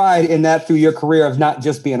took pride in that through your career of not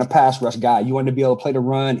just being a pass rush guy. You wanted to be able to play the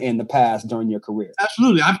run and the pass during your career.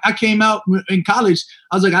 Absolutely. I came out in college.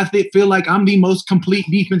 I was like, I feel like I'm the most complete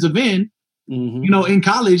defensive end, in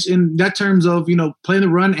college in that terms of, playing the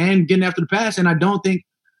run and getting after the pass. And I don't think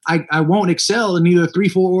I won't excel in either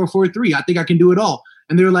 3-4 or 4-3. I think I can do it all.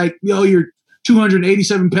 And they're like, you're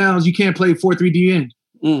 287 pounds. You can't play 4-3 D end.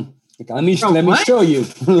 Let me show you.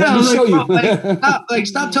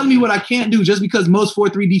 Stop telling me what I can't do just because most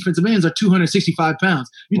 4-3 defensive ends are 265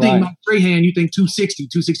 pounds. You think Mike Strahan, you think 260,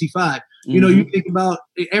 265. You think about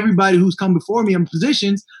everybody who's come before me in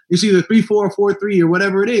positions. It's either 3-4 or 4-3 or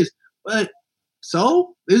whatever it is. But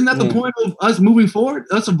so isn't that the point of us moving forward,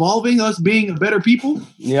 us evolving, us being better people?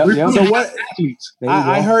 Yeah. So what?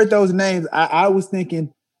 I heard those names. I was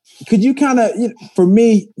thinking, could you kind of, for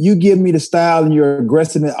me, you give me the style and your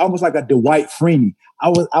aggressiveness, almost like a Dwight Freeney. I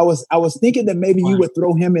was thinking that maybe you would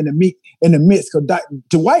throw him in the midst. Because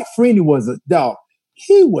Dwight Freeney was a dog.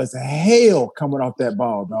 He was hell coming off that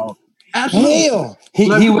ball, dog. Absolutely. Hell. He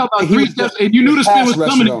was 3 steps, and you knew the spin was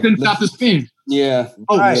coming and couldn't stop the spin. Yeah.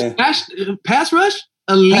 Pass rush?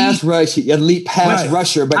 Elite pass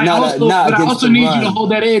rusher, but not against the run. I also need you to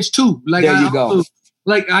hold that edge too. Like, there you go.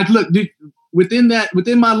 Like, within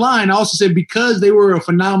my line, I also said because they were a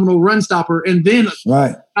phenomenal run stopper and then a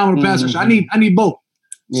phenomenal pass rusher, I need both.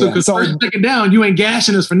 So because first and second down, you ain't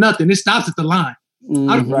gashing us for nothing. It stops at the line.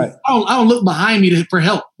 I don't look behind me for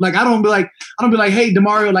help. Like I don't be like, hey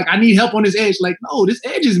Demario, like I need help on this edge. Like, no, this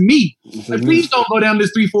edge is me. Like, please don't go down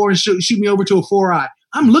this 3-4 and shoot me over to a 4-eye.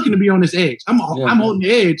 I'm looking to be on this edge. I'm holding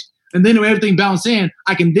the edge, and then when everything bounce in,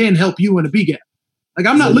 I can then help you in the B gap. Like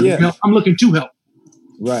I'm not looking to help. I'm looking to help.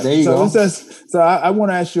 Right. There you go. So I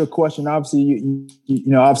want to ask you a question. Obviously,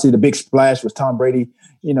 you obviously the big splash was Tom Brady,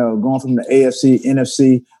 going from the AFC,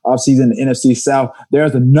 NFC, offseason, the NFC South.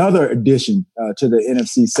 There's another addition to the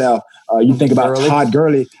NFC South. You think about Todd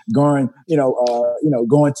Gurley going to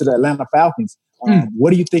the Atlanta Falcons.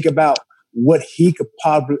 What do you think about what he could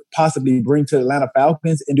possibly bring to the Atlanta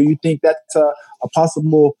Falcons? And do you think that's a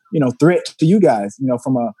possible, threat to you guys,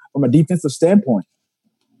 from a defensive standpoint?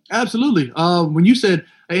 Absolutely. When you said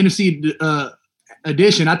NFC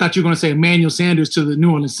addition, I thought you were going to say Emmanuel Sanders to the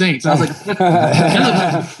New Orleans Saints. I was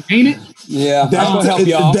like, ain't it? Yeah, that's going to help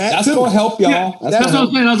y'all. That's going to help y'all. Yeah, that's what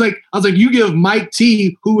I'm saying. I was like, you give Mike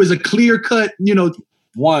T, who is a clear cut,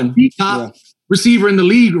 top receiver in the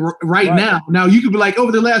league right now. Now you could be like,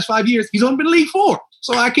 over the last 5 years, he's only been in the league 4.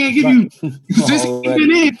 So I can't give you since he's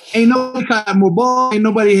been in. Ain't nobody caught more ball. Ain't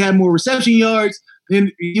nobody had more reception yards.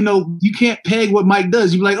 And, you can't peg what Mike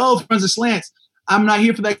does. You're like, oh, runs the slants. I'm not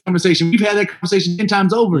here for that conversation. We've had that conversation 10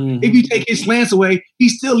 times over. If you take his slants away, he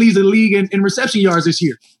still leads the league in reception yards this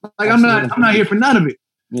year. Like, I'm not here for none of it.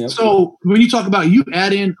 Yep. So when you talk about you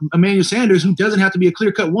add in Emmanuel Sanders, who doesn't have to be a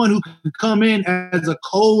clear-cut one, who can come in as a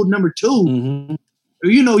cold number 2,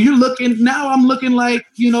 you're looking – now I'm looking like,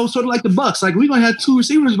 sort of like the Bucs. Like, we're going to have 2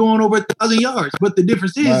 receivers going over 1,000 yards. But the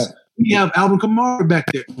difference is we have Alvin Kamara back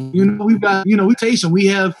there. We've got, we Taysom. We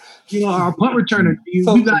have, our punt returner.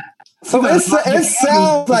 We got So it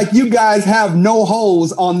sounds like you guys have no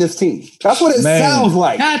holes on this team. That's what it sounds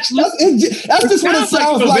like. Hatch, that's just what it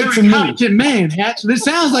sounds like to me. Man, Hatch. It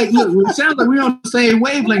sounds like we're on the same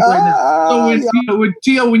wavelength right now. So with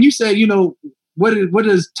T.O., when you said, what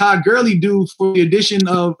does Todd Gurley do for the addition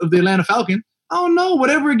of the Atlanta Falcons? I don't know.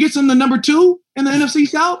 Whatever gets them the number 2 in the NFC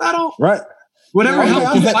South, I don't. Right. Whatever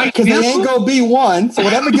helps them fight because they ain't gonna be 1. So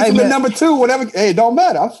whatever gets them the number 2, whatever. Hey, it don't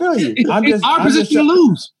matter. I feel you. It's our position to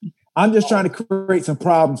lose. I'm just trying to create some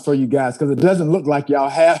problems for you guys because it doesn't look like you're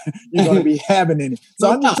going to be having any. So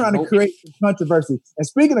I'm just trying to create some controversy. And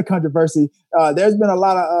speaking of controversy, there's been a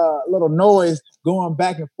lot of little noise going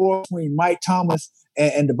back and forth between Mike Thomas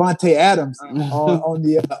and Davante Adams on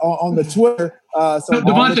the Twitter.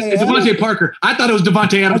 Devontae Parker. I thought it was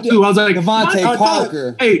Davante Adams too. I was like, Devontae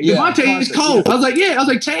Parker. Devontae is cold. I was like, I was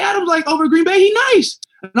like, Tay Adams like over Green Bay, he nice.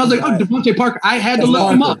 And I was like, Devontae Parker. I had to look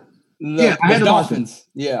him up. I had the Dolphins.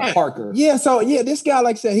 Parker. Yeah, so this guy,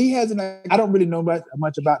 like I said, he hasn't. I don't really know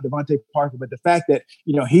much about Devontae Parker, but the fact that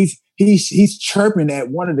he's chirping at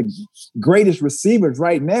one of the greatest receivers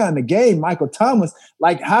right now in the game, Michael Thomas.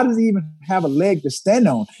 Like, how does he even have a leg to stand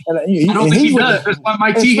on? And I don't think he does. That's why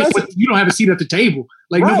Mike T. You don't have a seat at the table.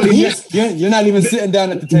 Like you're not even sitting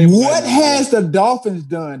down at the table. What has the Dolphins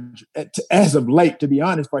done as of late, to be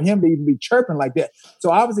honest, for him to even be chirping like that? So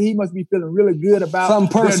obviously he must be feeling really good about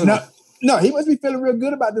something personal. No, he must be feeling real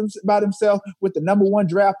good about himself with the number 1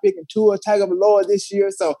 draft pick and Tua Tagovailoa this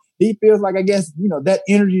year. So he feels like, I guess, that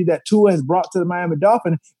energy that Tua has brought to the Miami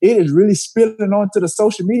Dolphins, it is really spilling onto the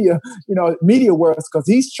social media, media world, because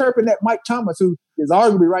he's chirping at Mike Thomas, who is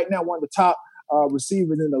arguably right now one of the top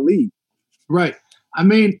receivers in the league. Right. I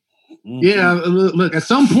mean, yeah, look, at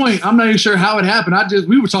some point, I'm not even sure how it happened.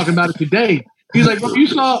 We were talking about it today. He's like, well, you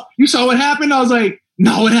saw what happened? I was like,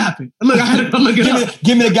 no, it happened. Look, I had to look it up.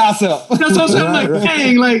 Give me the gossip. That's what I'm saying. I'm like,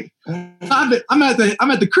 dang, like I'm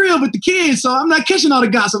at the crib with the kids, so I'm not catching all the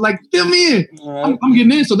gossip. Like, fill me in. Right. I'm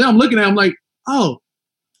getting in. So then I'm looking at him like, oh,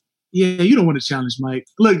 yeah, you don't want to challenge Mike.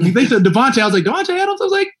 Look, they said Devontae. I was like, Devontae Adams. I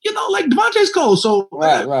was like, like Devontae's cold. So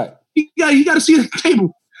right. You got to see the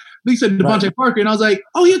table. They said Devontae Parker, and I was like,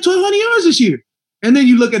 oh, he had 1,200 yards this year. And then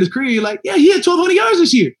you look at his career, you're like, yeah, he had 1,200 yards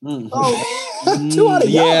this year. Oh, 200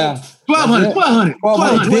 yards.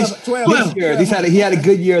 1,200. This year. He had a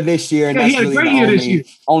good year this year. And he had a great year this year.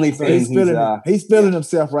 Only thing he's feeling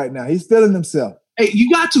himself right now. He's feeling himself. Hey,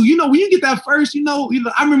 you got to. When you get that first, I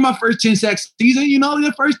remember my first 10 sacks season,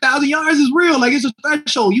 the first 1,000 yards is real. Like, it's a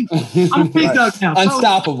threshold. I'm a big dog now.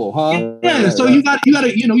 Unstoppable, huh? Yeah. So you got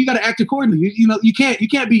to act accordingly. You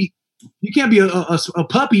can't be a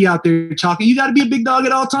puppy out there talking. You got to be a big dog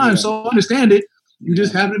at all times. Yeah. So I understand it. You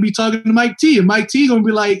just happen to be talking to Mike T, and Mike T gonna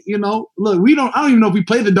be like, look, I don't even know if we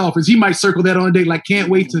play the Dolphins. He might circle that on day, like, can't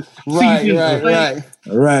wait to see you. Right.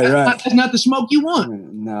 That's not the smoke you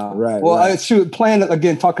want. No. Right. Well, it's true.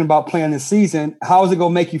 Talking about playing this season, how is it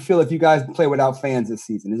gonna make you feel if you guys play without fans this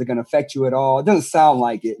season? Is it gonna affect you at all? It doesn't sound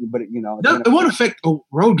like it, but it won't affect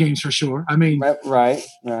road games for sure. I mean, right.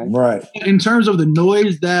 In terms of the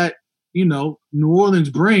noise that New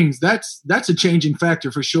Orleans brings, that's a changing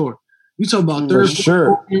factor for sure. You talk about third,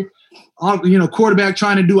 quarter, quarterback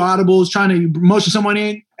trying to do audibles, trying to motion someone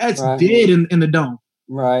in. That's dead in the dome.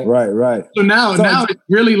 Right. So now it's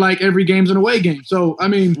really like every game's an away game. So I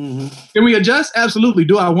mean, can we adjust? Absolutely.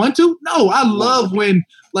 Do I want to? No. I love when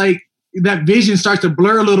like that vision starts to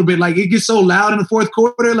blur a little bit. Like it gets so loud in the fourth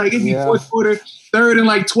quarter. Like it gets fourth quarter, 3rd and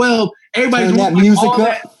like 12. Everybody's that music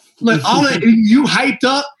up. All that you hyped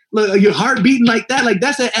up. Look, your heart beating like that, like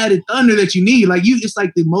that's that added thunder that you need. Like it's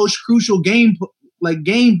like the most crucial game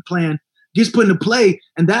plan gets put into play,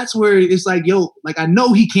 and that's where it's like, yo, like I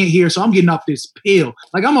know he can't hear, so I'm getting off this pill.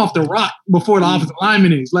 Like I'm off the rock before the offensive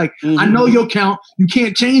lineman is. Like I know your count, you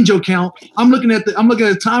can't change your count. I'm looking at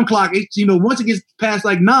the time clock. It's, once it gets past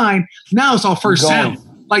like 9, now it's all first sound.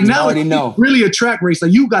 Like now it's really a track race.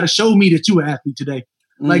 Like you got to show me that you're an athlete today.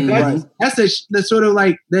 Like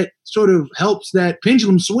that sort of helps that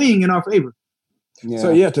pendulum swing in our favor. Yeah.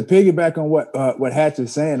 So to piggyback on what Hatch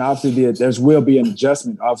is saying, obviously there will be an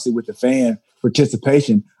adjustment, obviously with the fan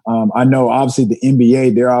participation. I know obviously the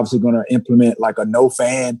NBA, they're obviously going to implement like a no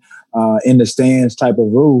fan in the stands type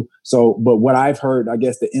of rule. So, but what I've heard, I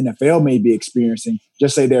guess the NFL may be experiencing.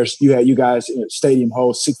 Just say you guys stadium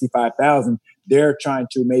holds 65,000. They're trying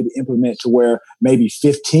to maybe implement to where maybe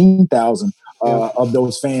 15,000. Of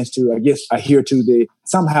those fans to, I guess, adhere to the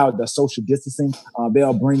social distancing.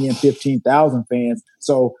 They'll bring in 15,000 fans.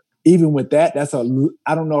 So even with that,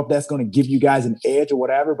 I don't know if that's going to give you guys an edge or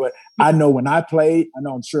whatever, but I know when I played,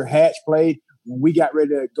 I'm sure Hatch played, when we got ready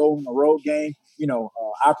to go on a road game,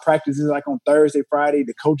 our practices like on Thursday, Friday,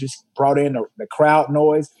 the coaches brought in the crowd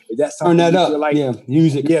noise. Is that something you feel like? Yeah,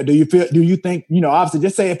 music. Yeah. Do you think, obviously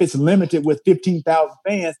just say if it's limited with 15,000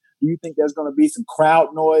 fans, do you think there's going to be some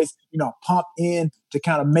crowd noise, pumped in to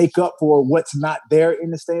kind of make up for what's not there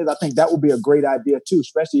in the stands? I think that would be a great idea too,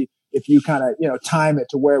 especially if you kind of, time it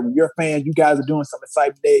to where when you're fans, you guys are doing some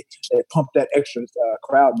exciting day, they pump that extra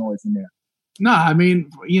crowd noise in there. No, I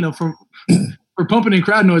mean, for pumping in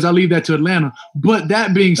crowd noise, I'll leave that to Atlanta. But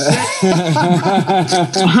that being said,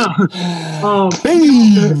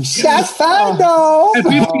 shots fired though.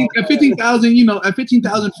 At 15,000, at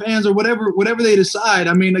 15,000 fans or whatever they decide.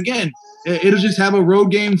 I mean, again, it'll just have a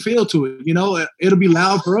road game feel to it. It'll be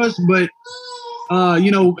loud for us, but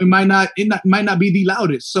it might not be the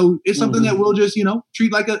loudest. So it's something that we'll just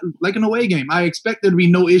treat like an away game. I expect there to be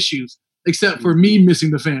no issues except for me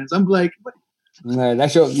missing the fans. I'm like, what? Man,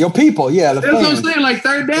 that's your people, yeah. That's what I'm saying. Like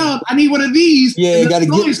third down, I need one of these. Yeah, you gotta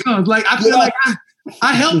get. Comes. Like I feel like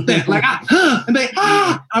I helped that. Like and they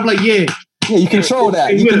I'm like, yeah. Yeah, you control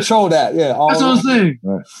that. You control that. Yeah, that's what I'm saying.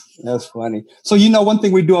 Right. That's funny. So one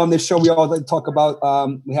thing we do on this show, we always like to talk about.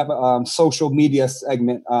 We have a social media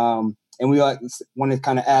segment, and we want to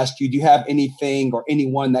kind of ask you: do you have anything or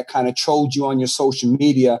anyone that kind of trolled you on your social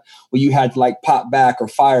media where you had to like pop back or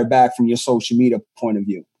fire back from your social media point of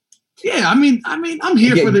view? Yeah, I mean, I'm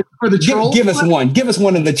here for the trolls. Give us one. Give us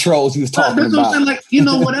one of the trolls he was talking about. That's what I'm saying. Like,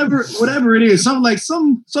 whatever it is.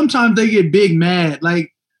 Sometimes they get big mad.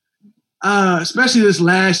 Like, especially this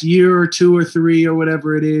last year or two or three or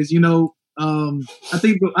whatever it is. I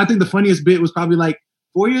think the funniest bit was probably like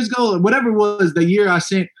 4 years ago or whatever it was. The year I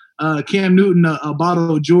sent Cam Newton a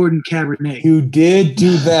bottle of Jordan Cabernet. You did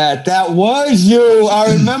do that. That was you.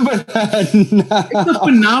 I remember that. It's a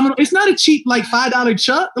phenomenal. It's not a cheap like $5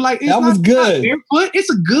 chuck. Like that was good.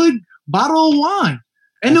 It's a good bottle of wine.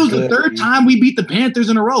 And it was the third time we beat the Panthers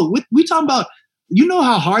in a row. We talking about. You know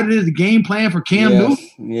how hard it is to game plan for Cam Newton.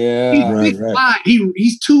 Yeah, he's 6'5".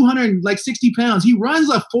 He's 260 pounds. He runs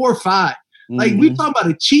a 4.5. Like we talking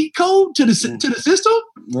about a cheat code to the system.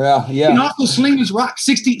 Yeah. He can also sling his rock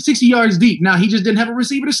 60 yards deep. Now he just didn't have a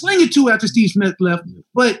receiver to sling it to after Steve Smith left.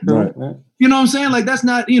 But you know what I'm saying? Like that's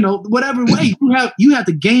not whatever way you have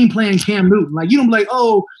to game plan Cam Newton. Like you don't be like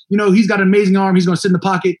he's got an amazing arm. He's going to sit in the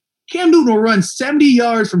pocket. Cam Newton will run 70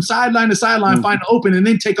 yards from sideline to sideline, find an open, and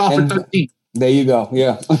then take off for 13. There you go.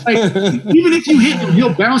 Yeah. Like, even if you hit him,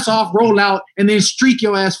 he'll bounce off, roll out, and then streak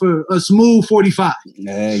your ass for a smooth 45.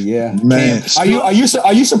 Yeah. Man. Cam, are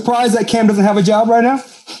you surprised that Cam doesn't have a job right now?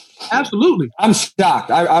 Absolutely. I'm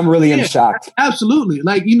shocked. I'm really shocked. Absolutely.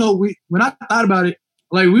 Like, when I thought about it,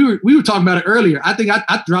 like we were talking about it earlier. I think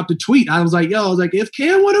I dropped a tweet. I was like, if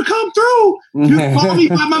Cam would have come through, you call me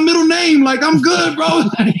by my middle name. Like, I'm good, bro.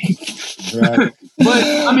 Right. But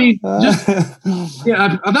I mean,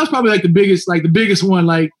 that was probably like the biggest one.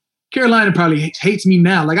 Like Carolina probably hates me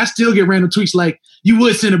now. Like I still get random tweets like, "You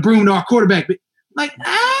would send a broom to our quarterback," but like,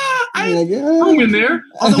 I ain't broom in there.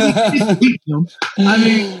 Although we didn't beat them. I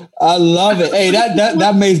mean, I love it. Hey,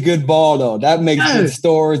 that makes good ball though. That makes good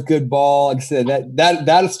stories, good ball. Like I said,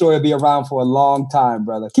 that story will be around for a long time,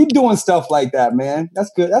 brother. Keep doing stuff like that, man.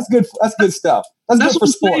 That's good. That's good. That's good stuff. That's good for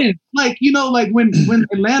sport. Saying. Like, like when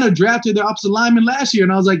Atlanta drafted their offensive lineman last year,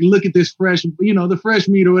 and I was like, look at this fresh, the fresh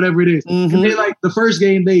meat or whatever it is. Mm-hmm. And they like the first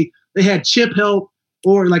game, they had chip help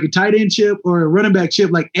or like a tight end chip or a running back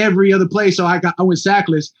chip like every other play. So I went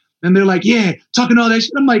sackless. And they're like, yeah, talking all that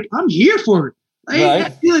shit. I'm like, I'm here for it.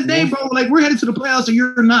 At the end of the day, bro, like we're headed to the playoffs and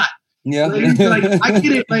you're not. Yeah. Like I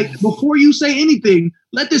get it. Like before you say anything,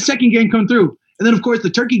 let this second game come through. And then, of course, the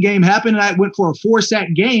turkey game happened, and I went for a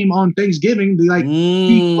 4-sack game on Thanksgiving. Like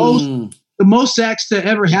the most sacks to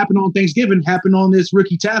ever happen on Thanksgiving happened on this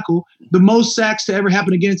rookie tackle. The most sacks to ever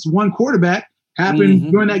happen against one quarterback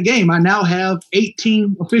happened during that game. I now have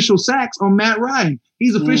 18 official sacks on Matt Ryan.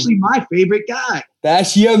 He's officially my favorite guy.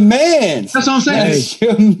 That's your man. That's what I'm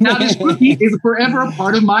saying. Now this rookie is forever a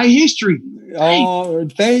part of my history. Oh,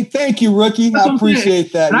 thank you, rookie. I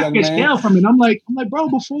appreciate that, young man. I get hell from it. I'm like, bro,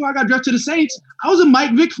 before I got drafted to the Saints, I was a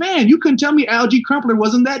Mike Vick fan. You couldn't tell me Algie Crumpler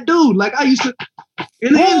wasn't that dude. Like I used to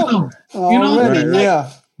in the end zone.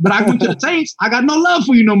 Yeah. But I went to the Saints. I got no love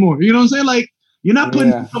for you no more. You know what I'm saying? Like you're not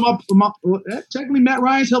putting technically Matt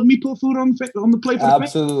Ryan's helped me put food on the plate for the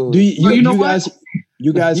Absolutely. Do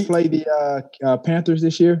you guys play the Panthers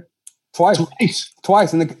this year? Twice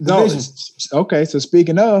in the division. Okay, so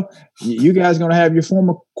speaking of, you guys going to have your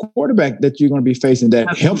former quarterback that you're going to be facing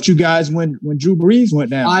that helped you guys when Drew Brees went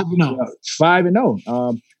down. 5-0.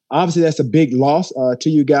 5-0. Obviously, that's a big loss to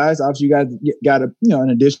you guys. Obviously, you guys got an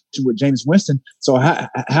addition with Jameis Winston. So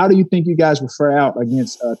how do you think you guys will fare out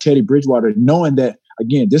against Teddy Bridgewater, knowing that,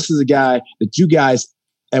 again, this is a guy that you guys,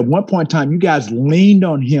 at one point in time, you guys leaned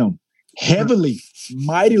on him heavily,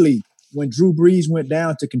 mightily when Drew Brees went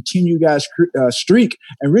down to continue guys' streak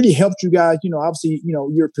and really helped you guys, obviously,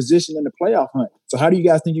 your position in the playoff hunt. So how do you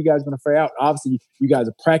guys think you guys are going to fare out? Obviously, you guys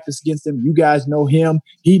have practiced against him. You guys know him.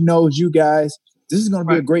 He knows you guys. This is going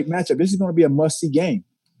to be a great matchup. This is going to be a must-see game.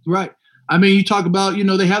 Right. I mean, you talk about,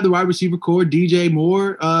 they have the wide receiver core, DJ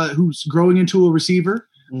Moore, who's growing into a receiver.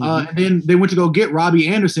 And then they went to go get Robbie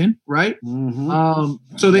Anderson, right?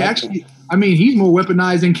 So they actually, he's more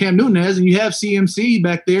weaponized than Cam Newton has, and you have CMC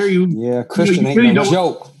back there. Christian ain't no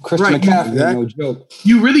joke. Christian McCaffrey ain't no joke.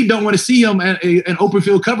 You really don't want to see him at an open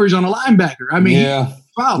field coverage on a linebacker.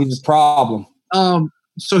 He's a problem.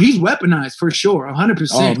 So he's weaponized for sure, 100%.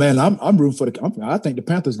 Oh man, I'm rooting for I think the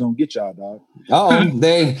Panthers gonna get y'all, dog.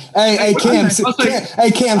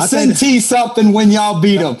 Cam, send T something when y'all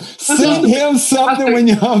beat him. Send him something when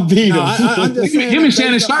y'all beat him. Him and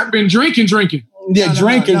Shannon Sharp been drinking. Yeah,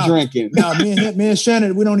 drinking. No, me and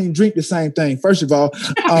Shannon, we don't even drink the same thing. First of all,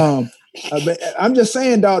 but I'm just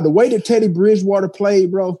saying, dog, the way that Teddy Bridgewater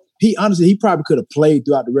played, bro, he probably could have played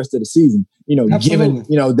throughout the rest of the season. Given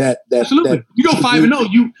that absolutely, you go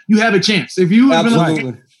 5-0, you have a chance. If you have been like,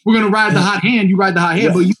 we're gonna ride the hot hand, you ride the hot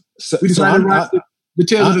hand, but we decided to ride the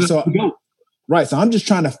tail of the goat. Right. So I'm just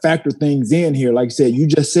trying to factor things in here. Like I said,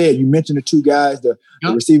 you mentioned the two guys, the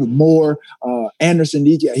receiver Moore, Anderson.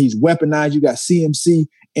 He's weaponized. You got CMC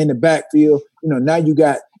in the backfield. Now you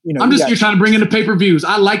got. I'm just here trying to bring in the pay-per-views.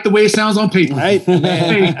 I like the way it sounds on paper. Hey,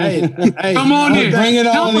 come on in. Bring it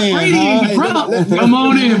on in. Come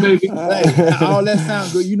on in, baby. All that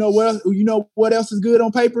sounds good. You know what else is good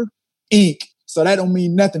on paper? Ink. So that don't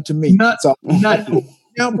mean nothing to me. Nothing.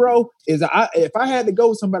 Now, bro, if I had to go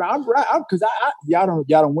with somebody, I'm right because y'all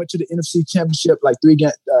don't went to the NFC Championship like 3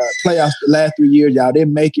 playoffs the last 3 years. Y'all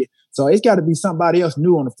didn't make it. So it's got to be somebody else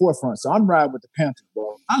new on the forefront. So I'm riding with the Panthers,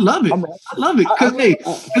 bro. I love it.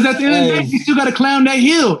 Because at the end of the day, you still got to climb that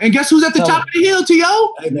hill. And guess who's at the top of the hill,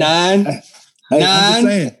 T.O.? 9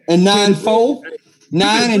 and 9-4.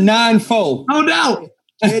 9 and 9-4. No doubt.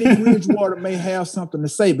 Teddy Bridgewater may have something to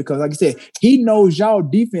say because, like I said, he knows y'all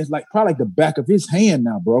defense probably like the back of his hand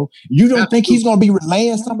now, bro. You don't think he's going to be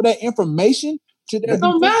relaying some of that information? It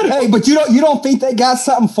don't matter. Hey, but you don't think they got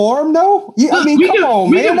something for him though? Come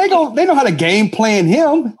on, man. They know how to game plan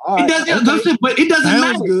him. But it doesn't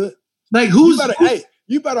matter. Good. Like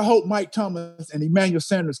you better hope Mike Thomas and Emmanuel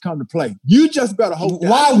Sanders come to play. You just better hope.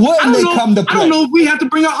 Why wouldn't they come to play? I don't know if we have to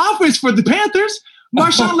bring our offense for the Panthers.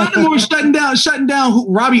 Marshawn Lattimore is shutting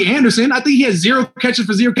down Robbie Anderson. I think he had 0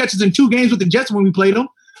 catches in 2 games with the Jets when we played him.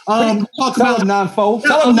 Talk about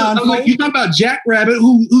 9-4. You talk about Jack Rabbit,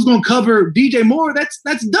 who's going to cover DJ Moore.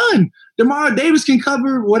 That's done. DeMar Davis can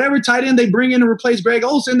cover whatever tight end they bring in to replace Greg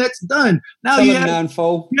Olsen. That's done. Now you have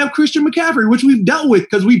Christian McCaffrey, which we've dealt with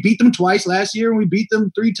because we beat them twice last year and we beat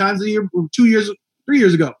them 3 times a year, 3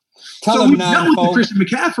 years ago. So we've dealt with Christian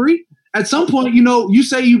McCaffrey. At some point, you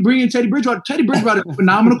say you bring in Teddy Bridgewater. Teddy Bridgewater is a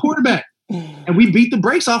phenomenal quarterback. And we beat the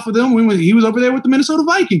brakes off of them when he was over there with the Minnesota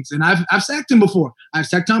Vikings. And I've sacked him before. I've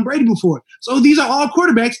sacked Tom Brady before. So these are all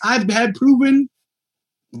quarterbacks I've had proven.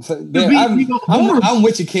 I'm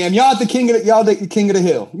with you, Cam. Y'all the king of the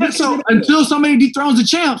hill. So until somebody dethrones the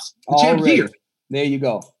champs here. There you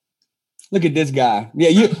go. Look at this guy.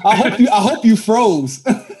 Yeah, I hope you froze.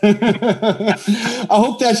 I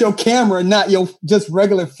hope that's your camera, not your just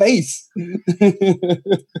regular face.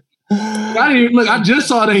 I just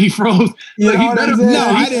saw that he froze.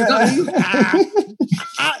 I didn't.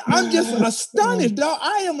 I'm just astonished, dog.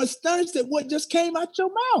 I am astonished at what just came out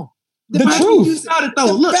your mouth. The truth. You saw it,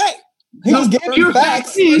 though. Look, he just gave you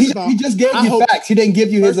facts. He just gave you facts. He didn't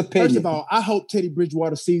give you his opinion. First of all, I hope Teddy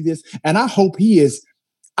Bridgewater sees this, and I hope he is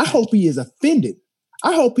offended.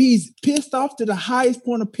 I hope he's pissed off to the highest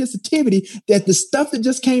point of pissivity that the stuff that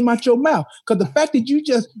just came out your mouth. Because the fact that you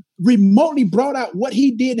just remotely brought out what he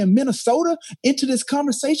did in Minnesota into this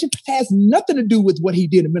conversation has nothing to do with what he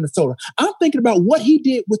did in Minnesota. I'm thinking about what he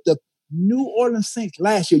did with the New Orleans Saints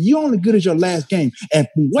last year. You're only good as your last game. And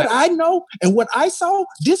what I know and what I saw,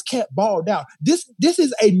 this cat balled out. This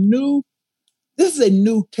is a new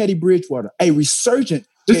Teddy Bridgewater, a resurgent.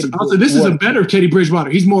 This is a better Teddy Bridgewater.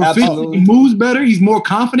 He's more efficient. He moves better. He's more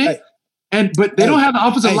confident. But they don't have the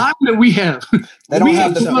offensive line that we have. They don't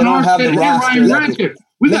have the roster.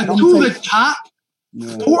 We got 2 of the top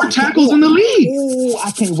 4 tackles in the league. Oh,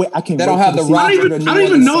 I can't wait. They don't have the roster. I don't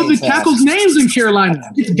even know the tackles' names in Carolina.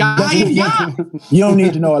 It's guy and guy. You don't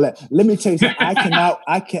need to know all that. Let me tell you something. I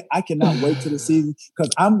cannot wait till the season because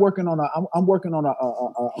I'm working on a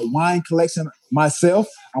wine collection myself.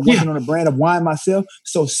 I'm working on a brand of wine myself.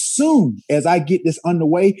 So soon as I get this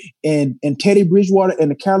underway and Teddy Bridgewater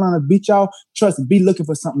and the Carolina beat y'all, trust me, be looking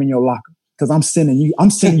for something in your locker. Because I'm sending you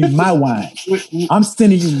my wine. I'm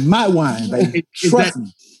sending you my wine, baby. Trust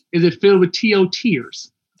me. Is it filled with T.O.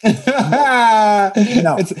 tears? No,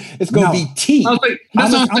 it's gonna be tea. I was like,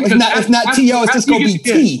 it's not T.O. It's just gonna be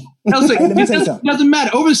tea. I was like, it doesn't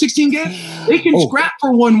matter. Over the 16 games, they can scrap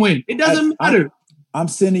for one win. It doesn't matter. I'm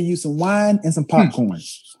sending you some wine and some popcorn.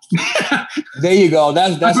 There you go.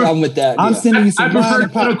 That's I'm with that. I'm sending you some wine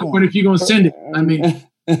and popcorn if you're gonna send it. I mean.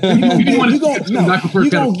 You're gonna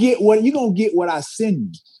get what I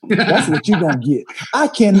send you. That's what you're gonna get. I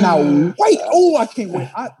cannot wait. Oh, I can't wait.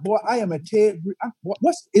 I am a Ted.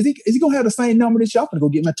 Is he gonna have the same number this year? I'm gonna go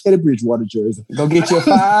get my Teddy Bridgewater jersey. Go get you a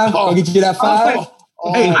 5. Go get you that 5.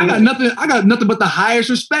 Hey, I got nothing but the highest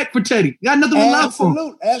respect for Teddy. You got nothing but love for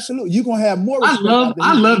him. Absolutely. You're gonna have more respect.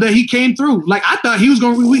 I love that he came through. Like I thought he was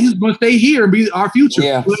gonna stay here and be our future.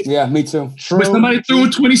 Yeah, me too. But somebody threw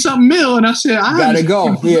 20-something mil, and I said, gotta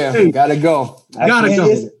go. Yeah, gotta go. Gotta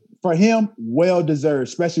go. For him, well deserved,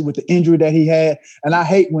 especially with the injury that he had. And I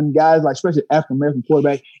hate when guys like, especially African American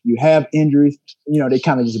quarterback, you have injuries. They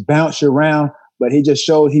kind of just bounce you around. But he just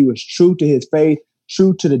showed he was true to his faith,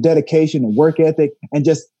 true to the dedication and work ethic, and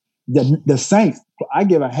just the Saints. I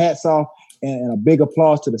give a hats off and a big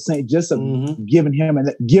applause to the Saints just giving him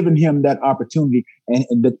that opportunity. And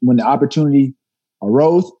when the opportunity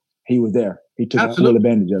arose, he was there. He took full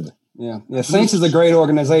advantage of it. Yeah. Saints is a great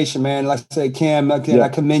organization, man. Like I said, Cam, I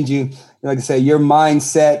commend you. Like I said, your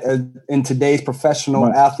mindset in today's professional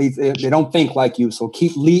athletes, they don't think like you. So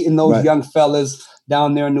keep leading those young fellas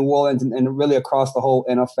down there in New Orleans and really across the whole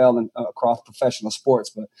NFL and across professional sports.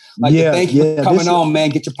 But thank you for coming on, man.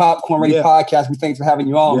 Get your popcorn ready podcast. We thanks for having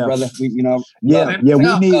you on, brother. We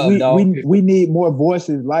need more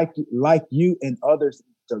voices like you and others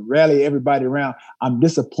to rally everybody around. I'm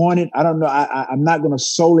disappointed. I don't know. I'm not going to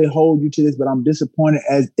solely hold you to this, but I'm disappointed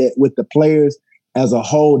with the players as a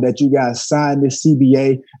whole that you guys signed this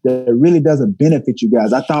CBA that really doesn't benefit you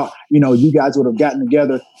guys. I thought, you guys would have gotten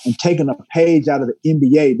together and taken a page out of the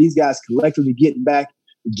NBA. These guys collectively getting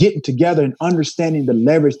together and understanding the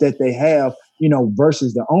leverage that they have,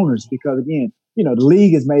 versus the owners. Because again, the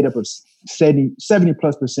league is made up of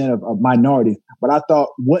 70+% of minorities. But I thought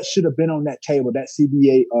what should have been on that table, that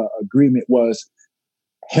CBA agreement, was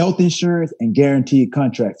health insurance and guaranteed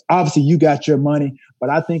contracts. Obviously, you got your money, but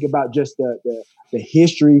I think about just the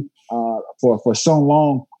history for so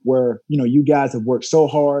long where, you guys have worked so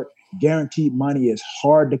hard. Guaranteed money is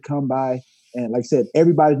hard to come by. And like I said,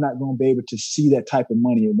 everybody's not going to be able to see that type of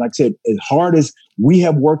money. And like I said, as hard as we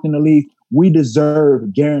have worked in the league, we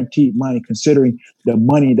deserve guaranteed money considering the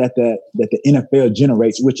money that the NFL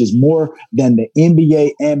generates, which is more than the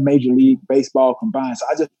NBA and Major League Baseball combined. So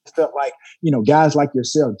I just felt like, guys like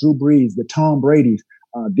yourself, Drew Brees, the Tom Brady's,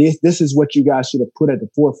 this is what you guys should have put at the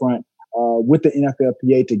forefront with the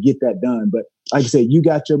NFLPA to get that done. But like I said, you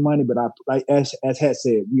got your money, but as Hat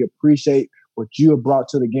said, we appreciate what you have brought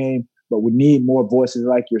to the game, but we need more voices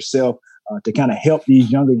like yourself to kind of help these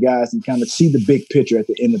younger guys and kind of see the big picture at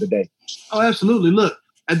the end of the day. Oh, absolutely. Look,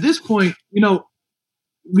 at this point,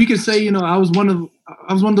 we could say, I was one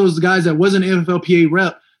of those guys that wasn't an NFLPA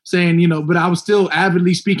rep saying, but I was still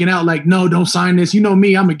avidly speaking out like, no, don't sign this. You know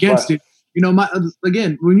me, I'm against it.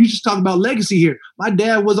 Again, when you just talk about legacy here, my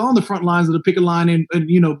dad was on the front lines of the picket line and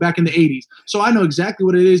back in the 80s. So I know exactly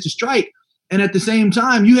what it is to strike. And at the same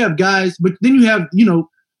time, you have guys, but then you have,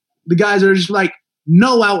 the guys that are just like,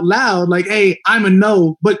 no out loud, like, hey, I'm a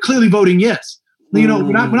no, but clearly voting yes. When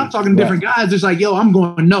I'm talking to different guys, it's like, yo, I'm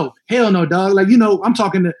going no. Hell no, dog. Like, I'm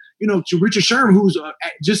talking to Richard Sherman, who's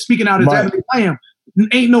just speaking out as avidly I am.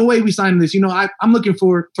 Ain't no way we signing this. I'm looking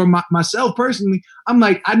for myself personally. I'm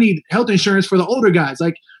like, I need health insurance for the older guys.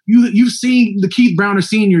 Like, you've seen the Keith Browner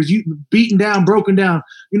seniors, you beaten down, broken down.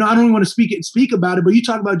 I don't even want to speak about it, but you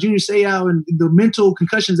talk about Junior Seau and the mental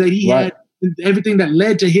concussions that he had. Everything that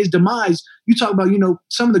led to his demise. You talk about,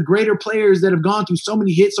 some of the greater players that have gone through so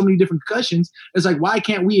many hits, so many different concussions. It's like, why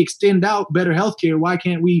can't we extend out better healthcare? Why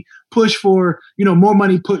can't we push for, more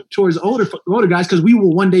money put towards older guys? Because we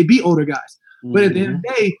will one day be older guys. Mm-hmm. But at the end of the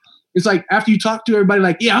day, it's like after you talk to everybody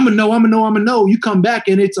like, yeah, I'm a no. You come back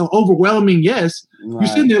and it's an overwhelming yes. Right.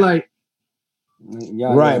 You're sitting there like,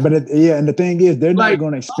 right. But and the thing is, they're not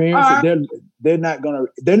going to experience it. They're not going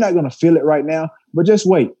to feel it right now. But just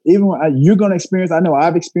wait. Even when you're going to experience, I know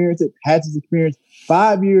I've experienced it, had this experience,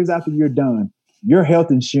 5 years after you're done, your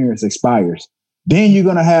health insurance expires. Then you're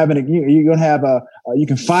going to have you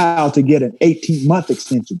can file to get an 18-month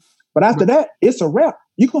extension. But after that, it's a wrap.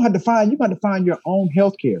 You're going to have to find your own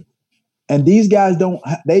health care. And these guys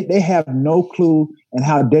they have no clue in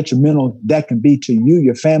how detrimental that can be to you,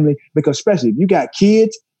 your family, because especially if you got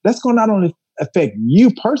kids, that's going to not only affect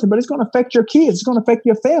you personally, but it's going to affect your kids. It's going to affect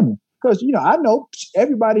your family. Because, I know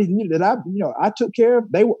everybody that I took care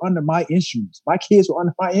of, they were under my insurance. My kids were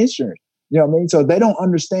under my insurance. You know what I mean? So they don't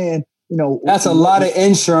understand, That's a lot of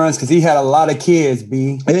insurance because he had a lot of kids,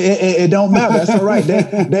 B. It don't matter. That's all right. They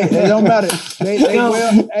don't matter. I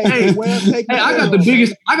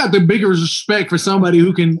got the biggest respect for somebody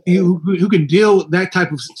who can deal with that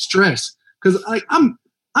type of stress. Because I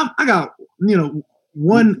got,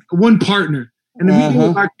 one partner and then we deal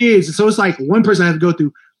with our kids. And so it's like one person has to go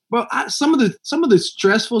through. Well, some of the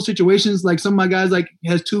stressful situations, like some of my guys, like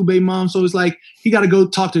has 2 baby moms, so it's like he got to go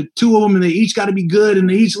talk to 2 of them, and they each got to be good, and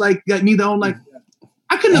they each like got need their own. Like,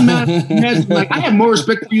 I couldn't imagine. Like, I have more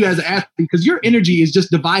respect for you as an athlete because your energy is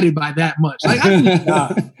just divided by that much. Like,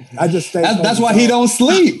 I just stay. That's why he don't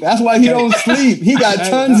sleep. That's why he don't sleep. He got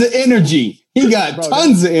tons of energy. He got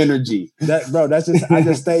tons of energy. I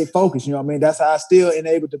just stayed focused. You know what I mean? That's how I still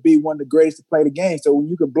enabled to be one of the greatest to play the game. So when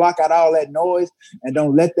you can block out all that noise and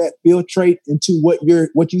don't let that filtrate into what you're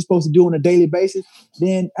supposed to do on a daily basis,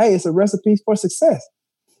 then hey, it's a recipe for success.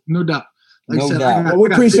 No doubt. We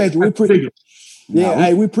appreciate you.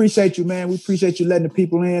 Hey, we appreciate you, man. We appreciate you letting the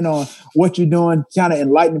people in on what you're doing, kind of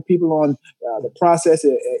enlightening people on the process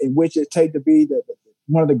in which it takes to be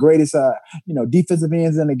one of the greatest, defensive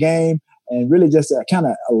ends in the game. And really just kind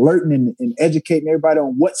of alerting and educating everybody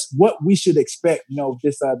on what we should expect,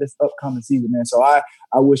 this upcoming season, man. So I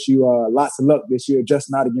wish you lots of luck this year, just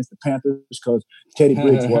not against the Panthers because Teddy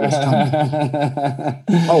Bridgewater is coming.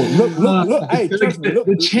 Oh, look! Hey,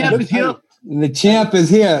 the champ is here. The champ is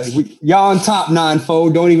here. Y'all on top,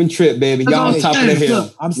 Nine-Fold. Don't even trip, baby. Y'all on top of the hill.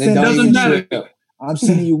 I'm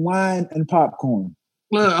sending you wine and popcorn.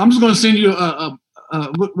 Look, I'm just gonna send you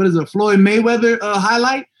what is it, Floyd Mayweather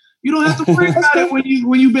highlight. You don't have to worry about it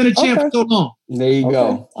when you've been a champ for so long. There you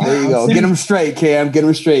go. There you go. Get them straight, Cam. Get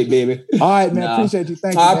them straight, baby. All right, man. Appreciate you.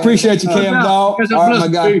 Thank you. I appreciate you, Cam, dog. All right, my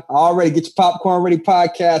guy. Already get your popcorn ready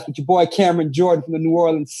podcast with your boy Cameron Jordan from the New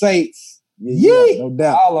Orleans Saints. Yeah, no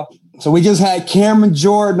doubt. Holla. So we just had Cameron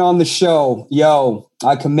Jordan on the show. Yo,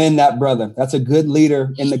 I commend that brother. That's a good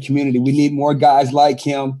leader in the community. We need more guys like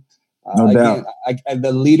him. No doubt.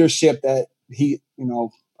 The leadership that he,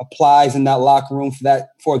 applies in that locker room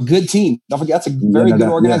for a good team. Don't forget, that's a very good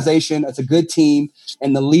organization. That's a good team.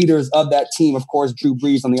 And the leaders of that team, of course, Drew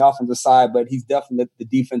Brees on the offensive side, but he's definitely the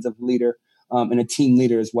defensive leader and a team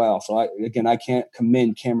leader as well. So I can't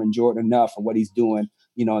commend Cameron Jordan enough for what he's doing,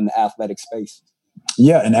 in the athletic space.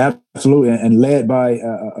 Yeah, and absolutely. And led by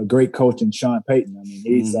a great coach in Sean Payton. I mean,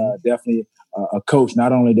 he's definitely a coach,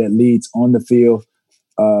 not only that leads on the field,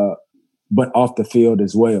 but off the field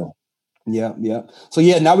as well. Yeah. So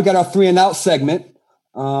now we got our 3 and Out segment.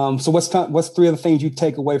 So what's 3 of the things you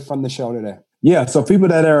take away from the show today? Yeah. So people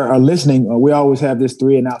that are listening, we always have this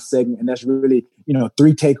 3 and Out segment, and that's really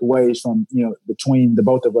 3 takeaways from between the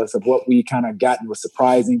both of us of what we kind of gotten was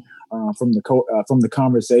surprising from the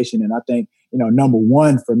conversation. And I think number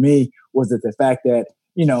 1 for me was that the fact that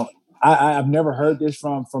I've never heard this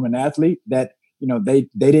from an athlete that. They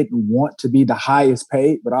didn't want to be the highest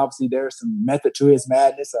paid, but obviously there's some method to his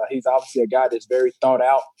madness. He's obviously a guy that's very thought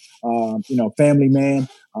out, family man.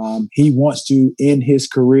 He wants to end his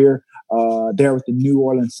career there with the New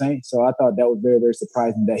Orleans Saints. So I thought that was very, very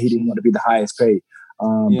surprising that he didn't want to be the highest paid.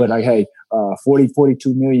 But like, hey,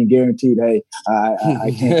 42 million guaranteed. Hey,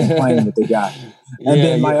 I can't complain with the guy. And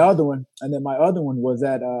then my other one was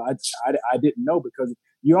that I didn't know because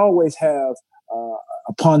you always have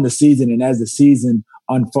upon the season and as the season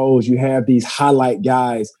unfolds, you have these highlight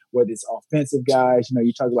guys, whether it's offensive guys,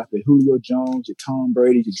 you talk about the Julio Jones, your Tom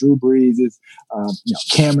Brady, your Drew Breeses,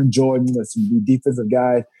 Cameron Jordan, some defensive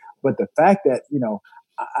guys. But the fact that,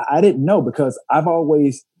 I didn't know because I've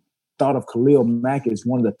always thought of Khalil Mack as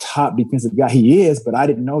one of the top defensive guys. He is, but I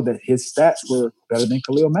didn't know that his stats were better than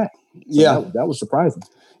Khalil Mack. So that was surprising.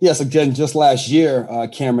 Yes, again, just last year,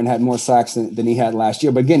 Cameron had more sacks than he had last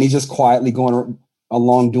year. But again, he's just quietly going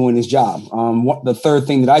along doing his job. The third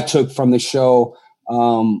thing that I took from the show,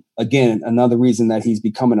 again, another reason that he's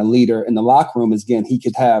becoming a leader in the locker room is, again, he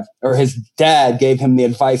could have, or his dad gave him the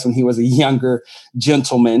advice when he was a younger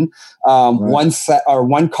gentleman,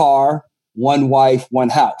 one car, one wife, one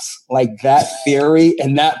house. Like that theory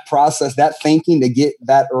and that process, that thinking to get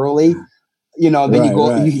that early,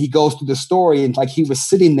 then he goes through the story, and like he was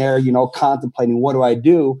sitting there, contemplating, what do I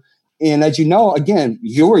do? And as you know, again,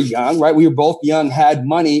 you were young, right? We were both young, had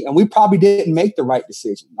money, and we probably didn't make the right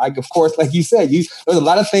decision. Like, of course, like you said, there's a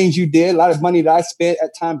lot of things you did, a lot of money that I spent at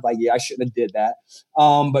times. Like, yeah, I shouldn't have did that.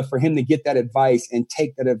 But for him to get that advice and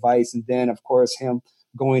take that advice, and then, of course, him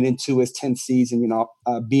going into his 10th season,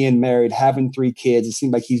 being married, having 3 kids, it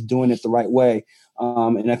seemed like he's doing it the right way.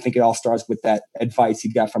 And I think it all starts with that advice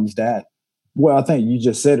he got from his dad. Well, I think you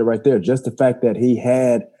just said it right there. Just the fact that he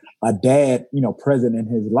had a dad, present in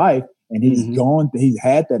his life, and he's he's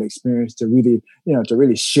had that experience to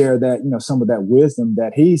really share that, some of that wisdom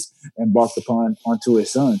that he's embarked upon onto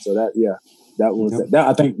his son. So that was that.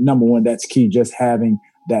 I think number one, that's key. Just having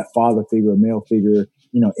that father figure, male figure,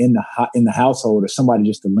 in the household, or somebody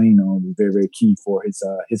just to lean on, was very, very key for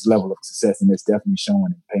his level of success, and it's definitely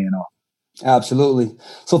showing and paying off. Absolutely.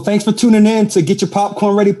 So thanks for tuning in to Get Your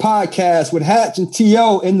Popcorn Ready podcast with Hatch and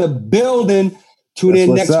T.O. in the building. Tune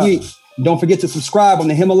in next week. Don't forget to subscribe on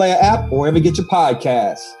the Himalaya app or wherever you get your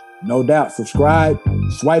podcasts. No doubt. Subscribe,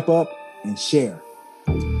 swipe up, and share.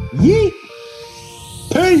 Yeet.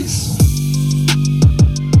 Peace.